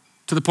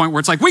to the point where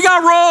it's like, we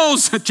got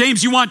rolls.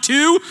 James, you want 2?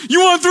 You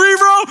want 3,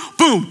 bro?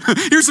 Boom,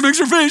 here's some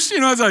extra fish.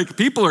 It's like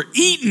people are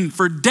eating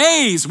for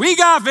days. We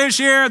got fish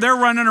here. They're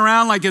running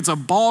around like it's a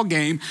ball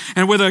game.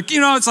 And with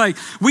it's like,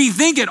 we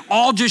think it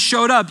all just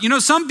showed up.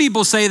 Some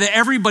people say that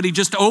everybody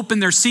just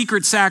opened their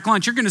secret sack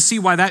lunch. You're going to see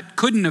why that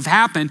couldn't have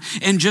happened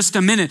in just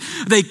a minute.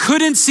 They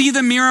couldn't see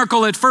the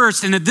miracle at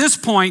first. And at this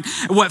point,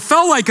 what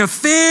felt like a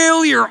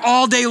failure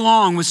all day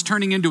long was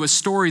turning into a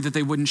story that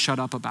they wouldn't shut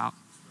up about.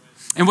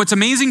 And what's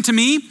amazing to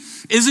me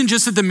isn't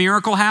just that the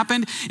miracle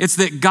happened, it's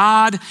that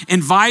God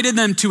invited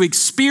them to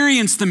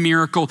experience the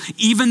miracle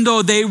even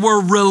though they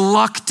were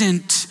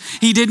reluctant.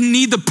 He didn't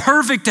need the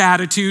perfect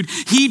attitude.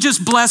 He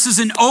just blesses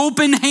an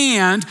open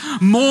hand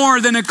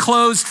more than a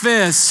closed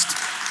fist.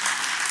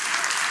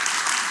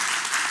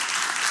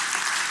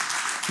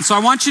 And so I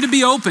want you to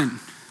be open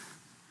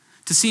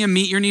to see him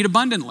meet your need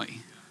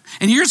abundantly.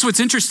 And here's what's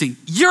interesting.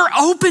 You're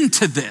open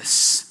to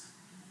this.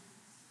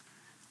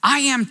 I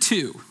am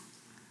too.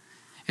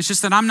 It's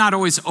just that I'm not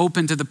always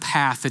open to the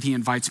path that he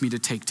invites me to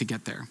take to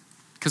get there.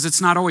 Because it's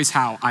not always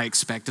how I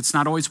expect. It's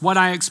not always what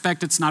I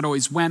expect. It's not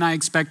always when I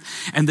expect.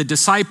 And the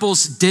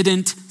disciples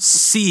didn't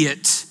see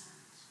it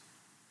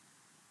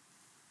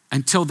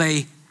until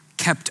they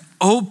kept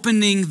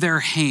opening their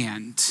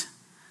hand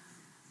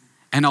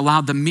and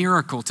allowed the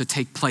miracle to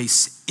take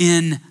place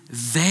in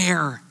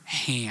their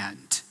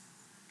hand,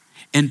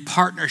 in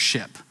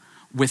partnership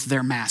with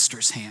their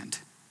master's hand.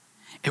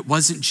 It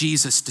wasn't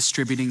Jesus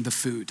distributing the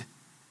food.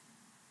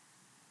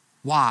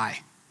 Why?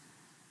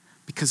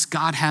 Because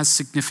God has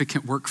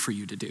significant work for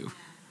you to do.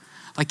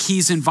 Like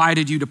he's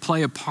invited you to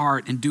play a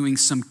part in doing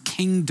some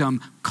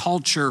kingdom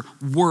culture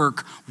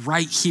work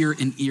right here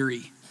in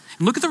Erie.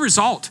 And look at the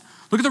result.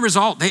 Look at the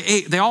result.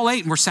 They all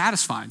ate and were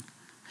satisfied.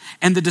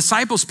 And the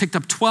disciples picked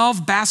up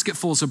 12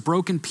 basketfuls of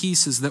broken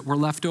pieces that were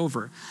left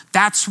over.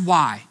 That's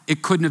why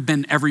it couldn't have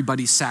been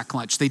everybody's sack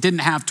lunch. They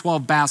didn't have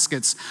 12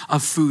 baskets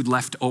of food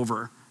left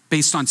over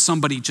based on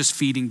somebody just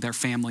feeding their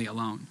family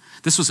alone.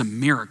 This was a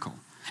miracle.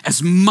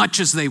 as much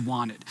as they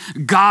wanted.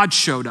 God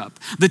showed up,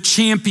 the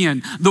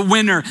champion, the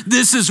winner.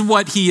 This is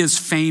what he is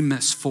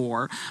famous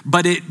for,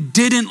 but it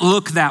didn't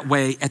look that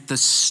way at the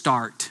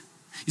start.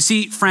 You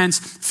see, friends,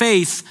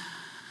 faith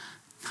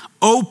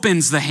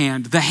opens the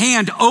hand. The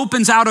hand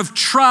opens out of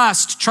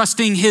trust,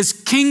 trusting his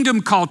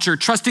kingdom culture,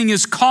 trusting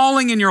his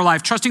calling in your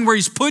life, trusting where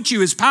he's put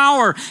you, his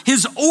power,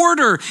 his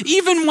order,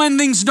 even when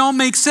things don't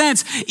make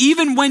sense,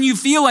 even when you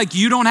feel like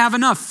you don't have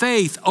enough.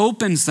 Faith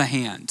opens the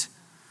hand,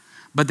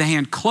 but the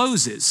hand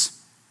closes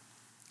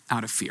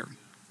out of fear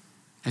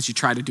as you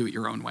try to do it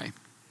your own way,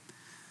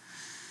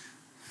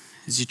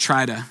 as you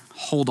try to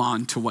hold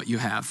on to what you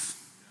have.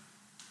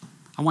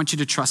 I want you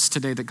to trust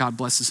today that God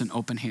blesses an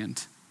open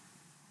hand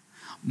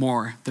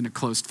more than a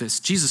closed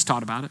fist. Jesus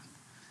taught about it.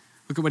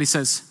 Look at what he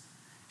says.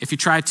 If you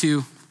try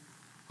to,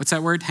 what's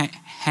that word?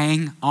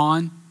 Hang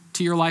on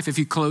to your life. If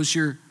you close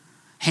your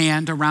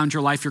hand around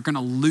your life, you're going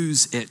to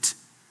lose it.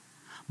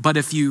 But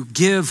if you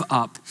give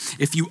up,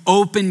 if you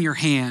open your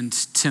hand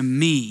to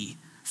me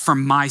for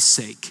my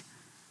sake,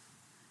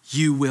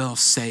 you will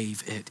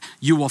save it.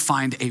 You will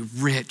find a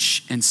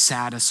rich and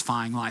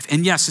satisfying life.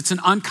 And yes, it's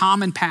an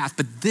uncommon path,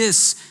 but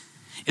this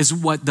is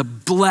what the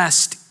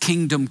blessed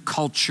kingdom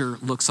culture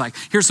looks like.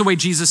 Here's the way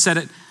Jesus said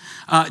it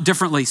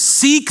differently.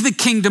 Seek the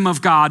kingdom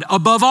of God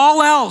above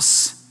all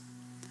else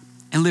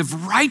and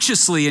live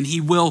righteously, and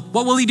he will,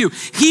 what will he do?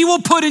 He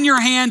will put in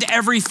your hand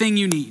everything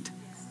you need.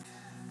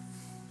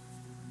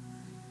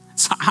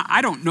 So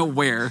I don't know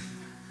where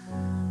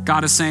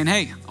God is saying,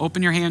 hey,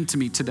 open your hand to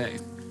me today.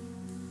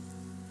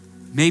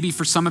 Maybe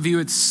for some of you,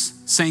 it's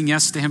saying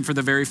yes to him for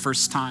the very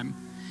first time.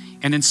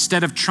 And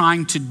instead of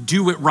trying to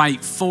do it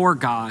right for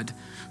God,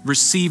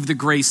 receive the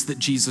grace that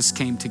Jesus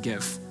came to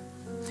give.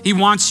 He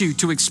wants you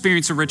to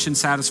experience a rich and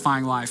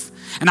satisfying life.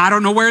 And I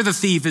don't know where the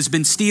thief has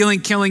been stealing,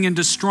 killing, and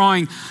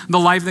destroying the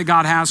life that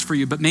God has for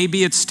you, but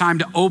maybe it's time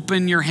to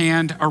open your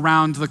hand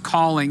around the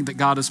calling that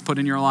God has put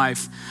in your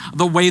life,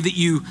 the way that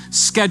you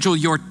schedule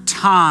your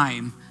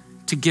time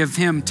to give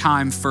him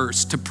time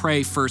first, to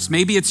pray first.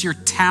 Maybe it's your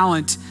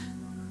talent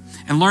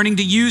and learning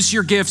to use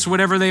your gifts,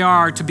 whatever they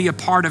are, to be a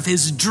part of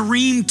his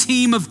dream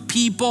team of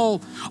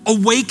people,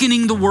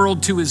 awakening the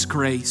world to his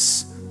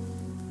grace.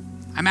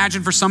 I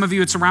imagine for some of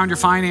you, it's around your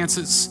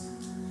finances,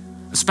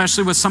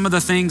 especially with some of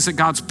the things that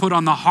God's put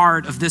on the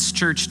heart of this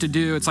church to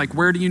do. It's like,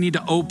 where do you need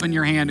to open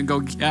your hand and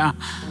go, yeah,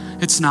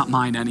 it's not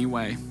mine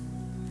anyway.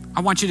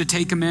 I want you to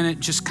take a minute,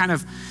 just kind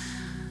of,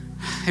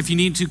 if you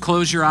need to,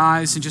 close your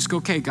eyes and just go,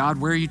 okay, God,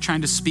 where are you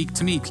trying to speak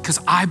to me? Because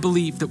I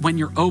believe that when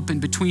you're open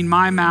between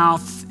my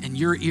mouth and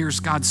your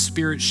ears, God's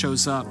Spirit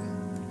shows up.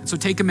 And so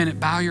take a minute,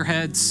 bow your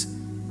heads.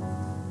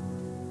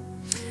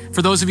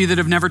 For those of you that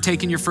have never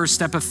taken your first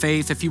step of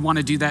faith, if you want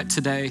to do that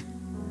today,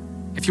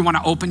 if you want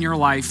to open your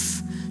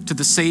life to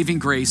the saving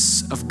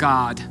grace of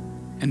God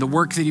and the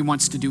work that he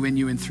wants to do in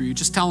you and through you,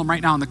 just tell him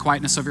right now in the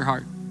quietness of your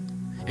heart.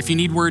 If you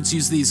need words,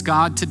 use these.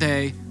 God,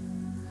 today,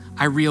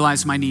 I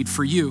realize my need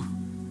for you.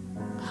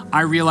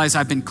 I realize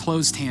I've been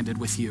closed-handed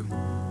with you.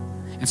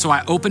 And so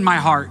I open my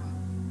heart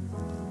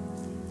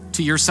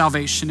to your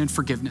salvation and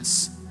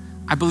forgiveness.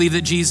 I believe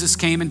that Jesus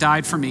came and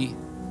died for me.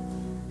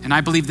 And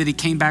I believe that he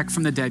came back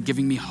from the dead,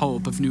 giving me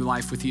hope of new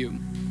life with you.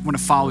 I want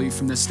to follow you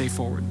from this day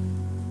forward.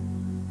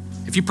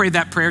 If you prayed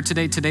that prayer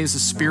today, today is a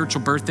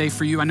spiritual birthday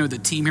for you. I know the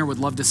team here would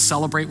love to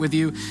celebrate with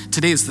you.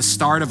 Today is the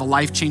start of a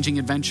life-changing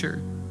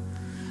adventure.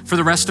 For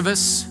the rest of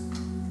us,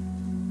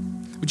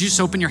 would you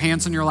just open your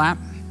hands on your lap?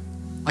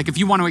 Like if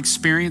you want to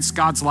experience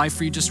God's life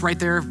for you, just right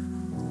there,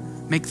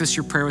 make this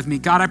your prayer with me.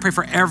 God, I pray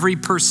for every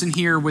person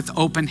here with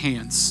open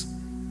hands.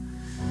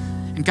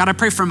 And God, I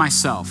pray for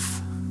myself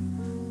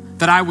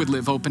that I would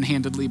live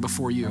open-handedly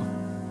before you.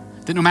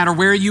 That no matter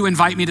where you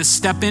invite me to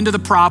step into the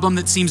problem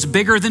that seems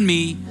bigger than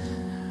me,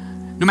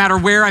 no matter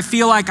where I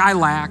feel like I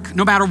lack,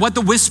 no matter what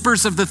the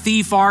whispers of the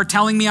thief are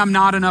telling me I'm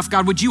not enough,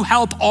 God, would you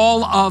help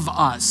all of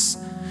us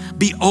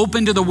be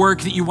open to the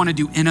work that you want to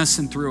do in us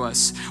and through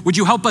us? Would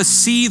you help us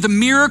see the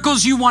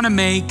miracles you want to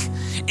make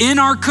in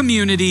our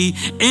community,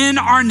 in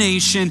our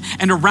nation,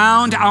 and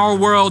around our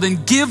world,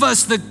 and give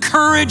us the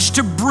courage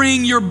to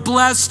bring your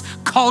blessed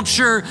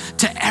culture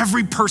to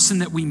every person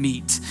that we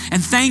meet.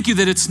 And thank you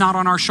that it's not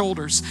on our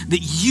shoulders,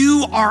 that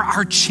you are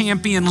our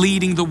champion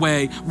leading the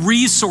way,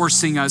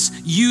 resourcing us,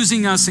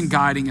 using us, and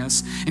guiding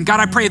us. And God,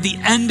 I pray at the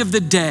end of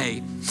the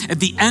day, at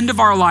the end of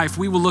our life,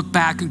 we will look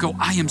back and go,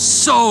 I am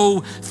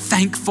so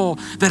thankful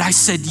that I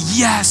said,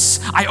 yes,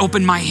 I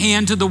opened my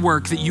hand to the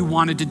work that you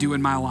wanted to do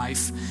in my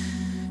life.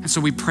 And so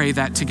we pray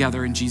that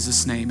together in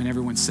Jesus' name. And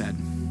everyone said,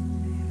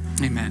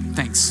 amen.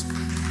 Thanks.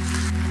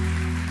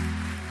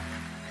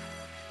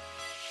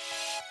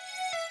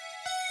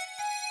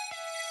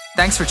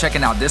 Thanks for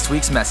checking out this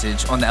week's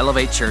message on the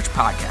Elevate Church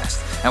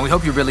podcast, and we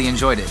hope you really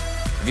enjoyed it.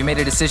 If you made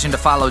a decision to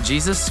follow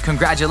Jesus,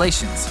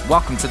 congratulations.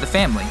 Welcome to the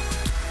family.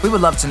 We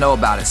would love to know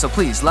about it, so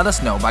please let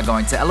us know by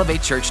going to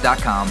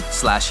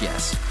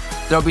elevatechurch.com/yes.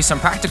 There will be some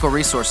practical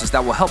resources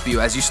that will help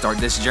you as you start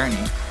this journey.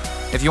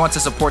 If you want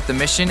to support the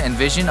mission and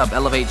vision of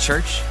Elevate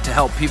Church to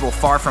help people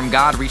far from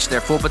God reach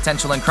their full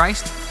potential in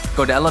Christ,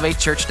 go to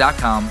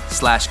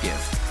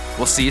elevatechurch.com/give.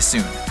 We'll see you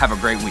soon. Have a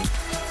great week.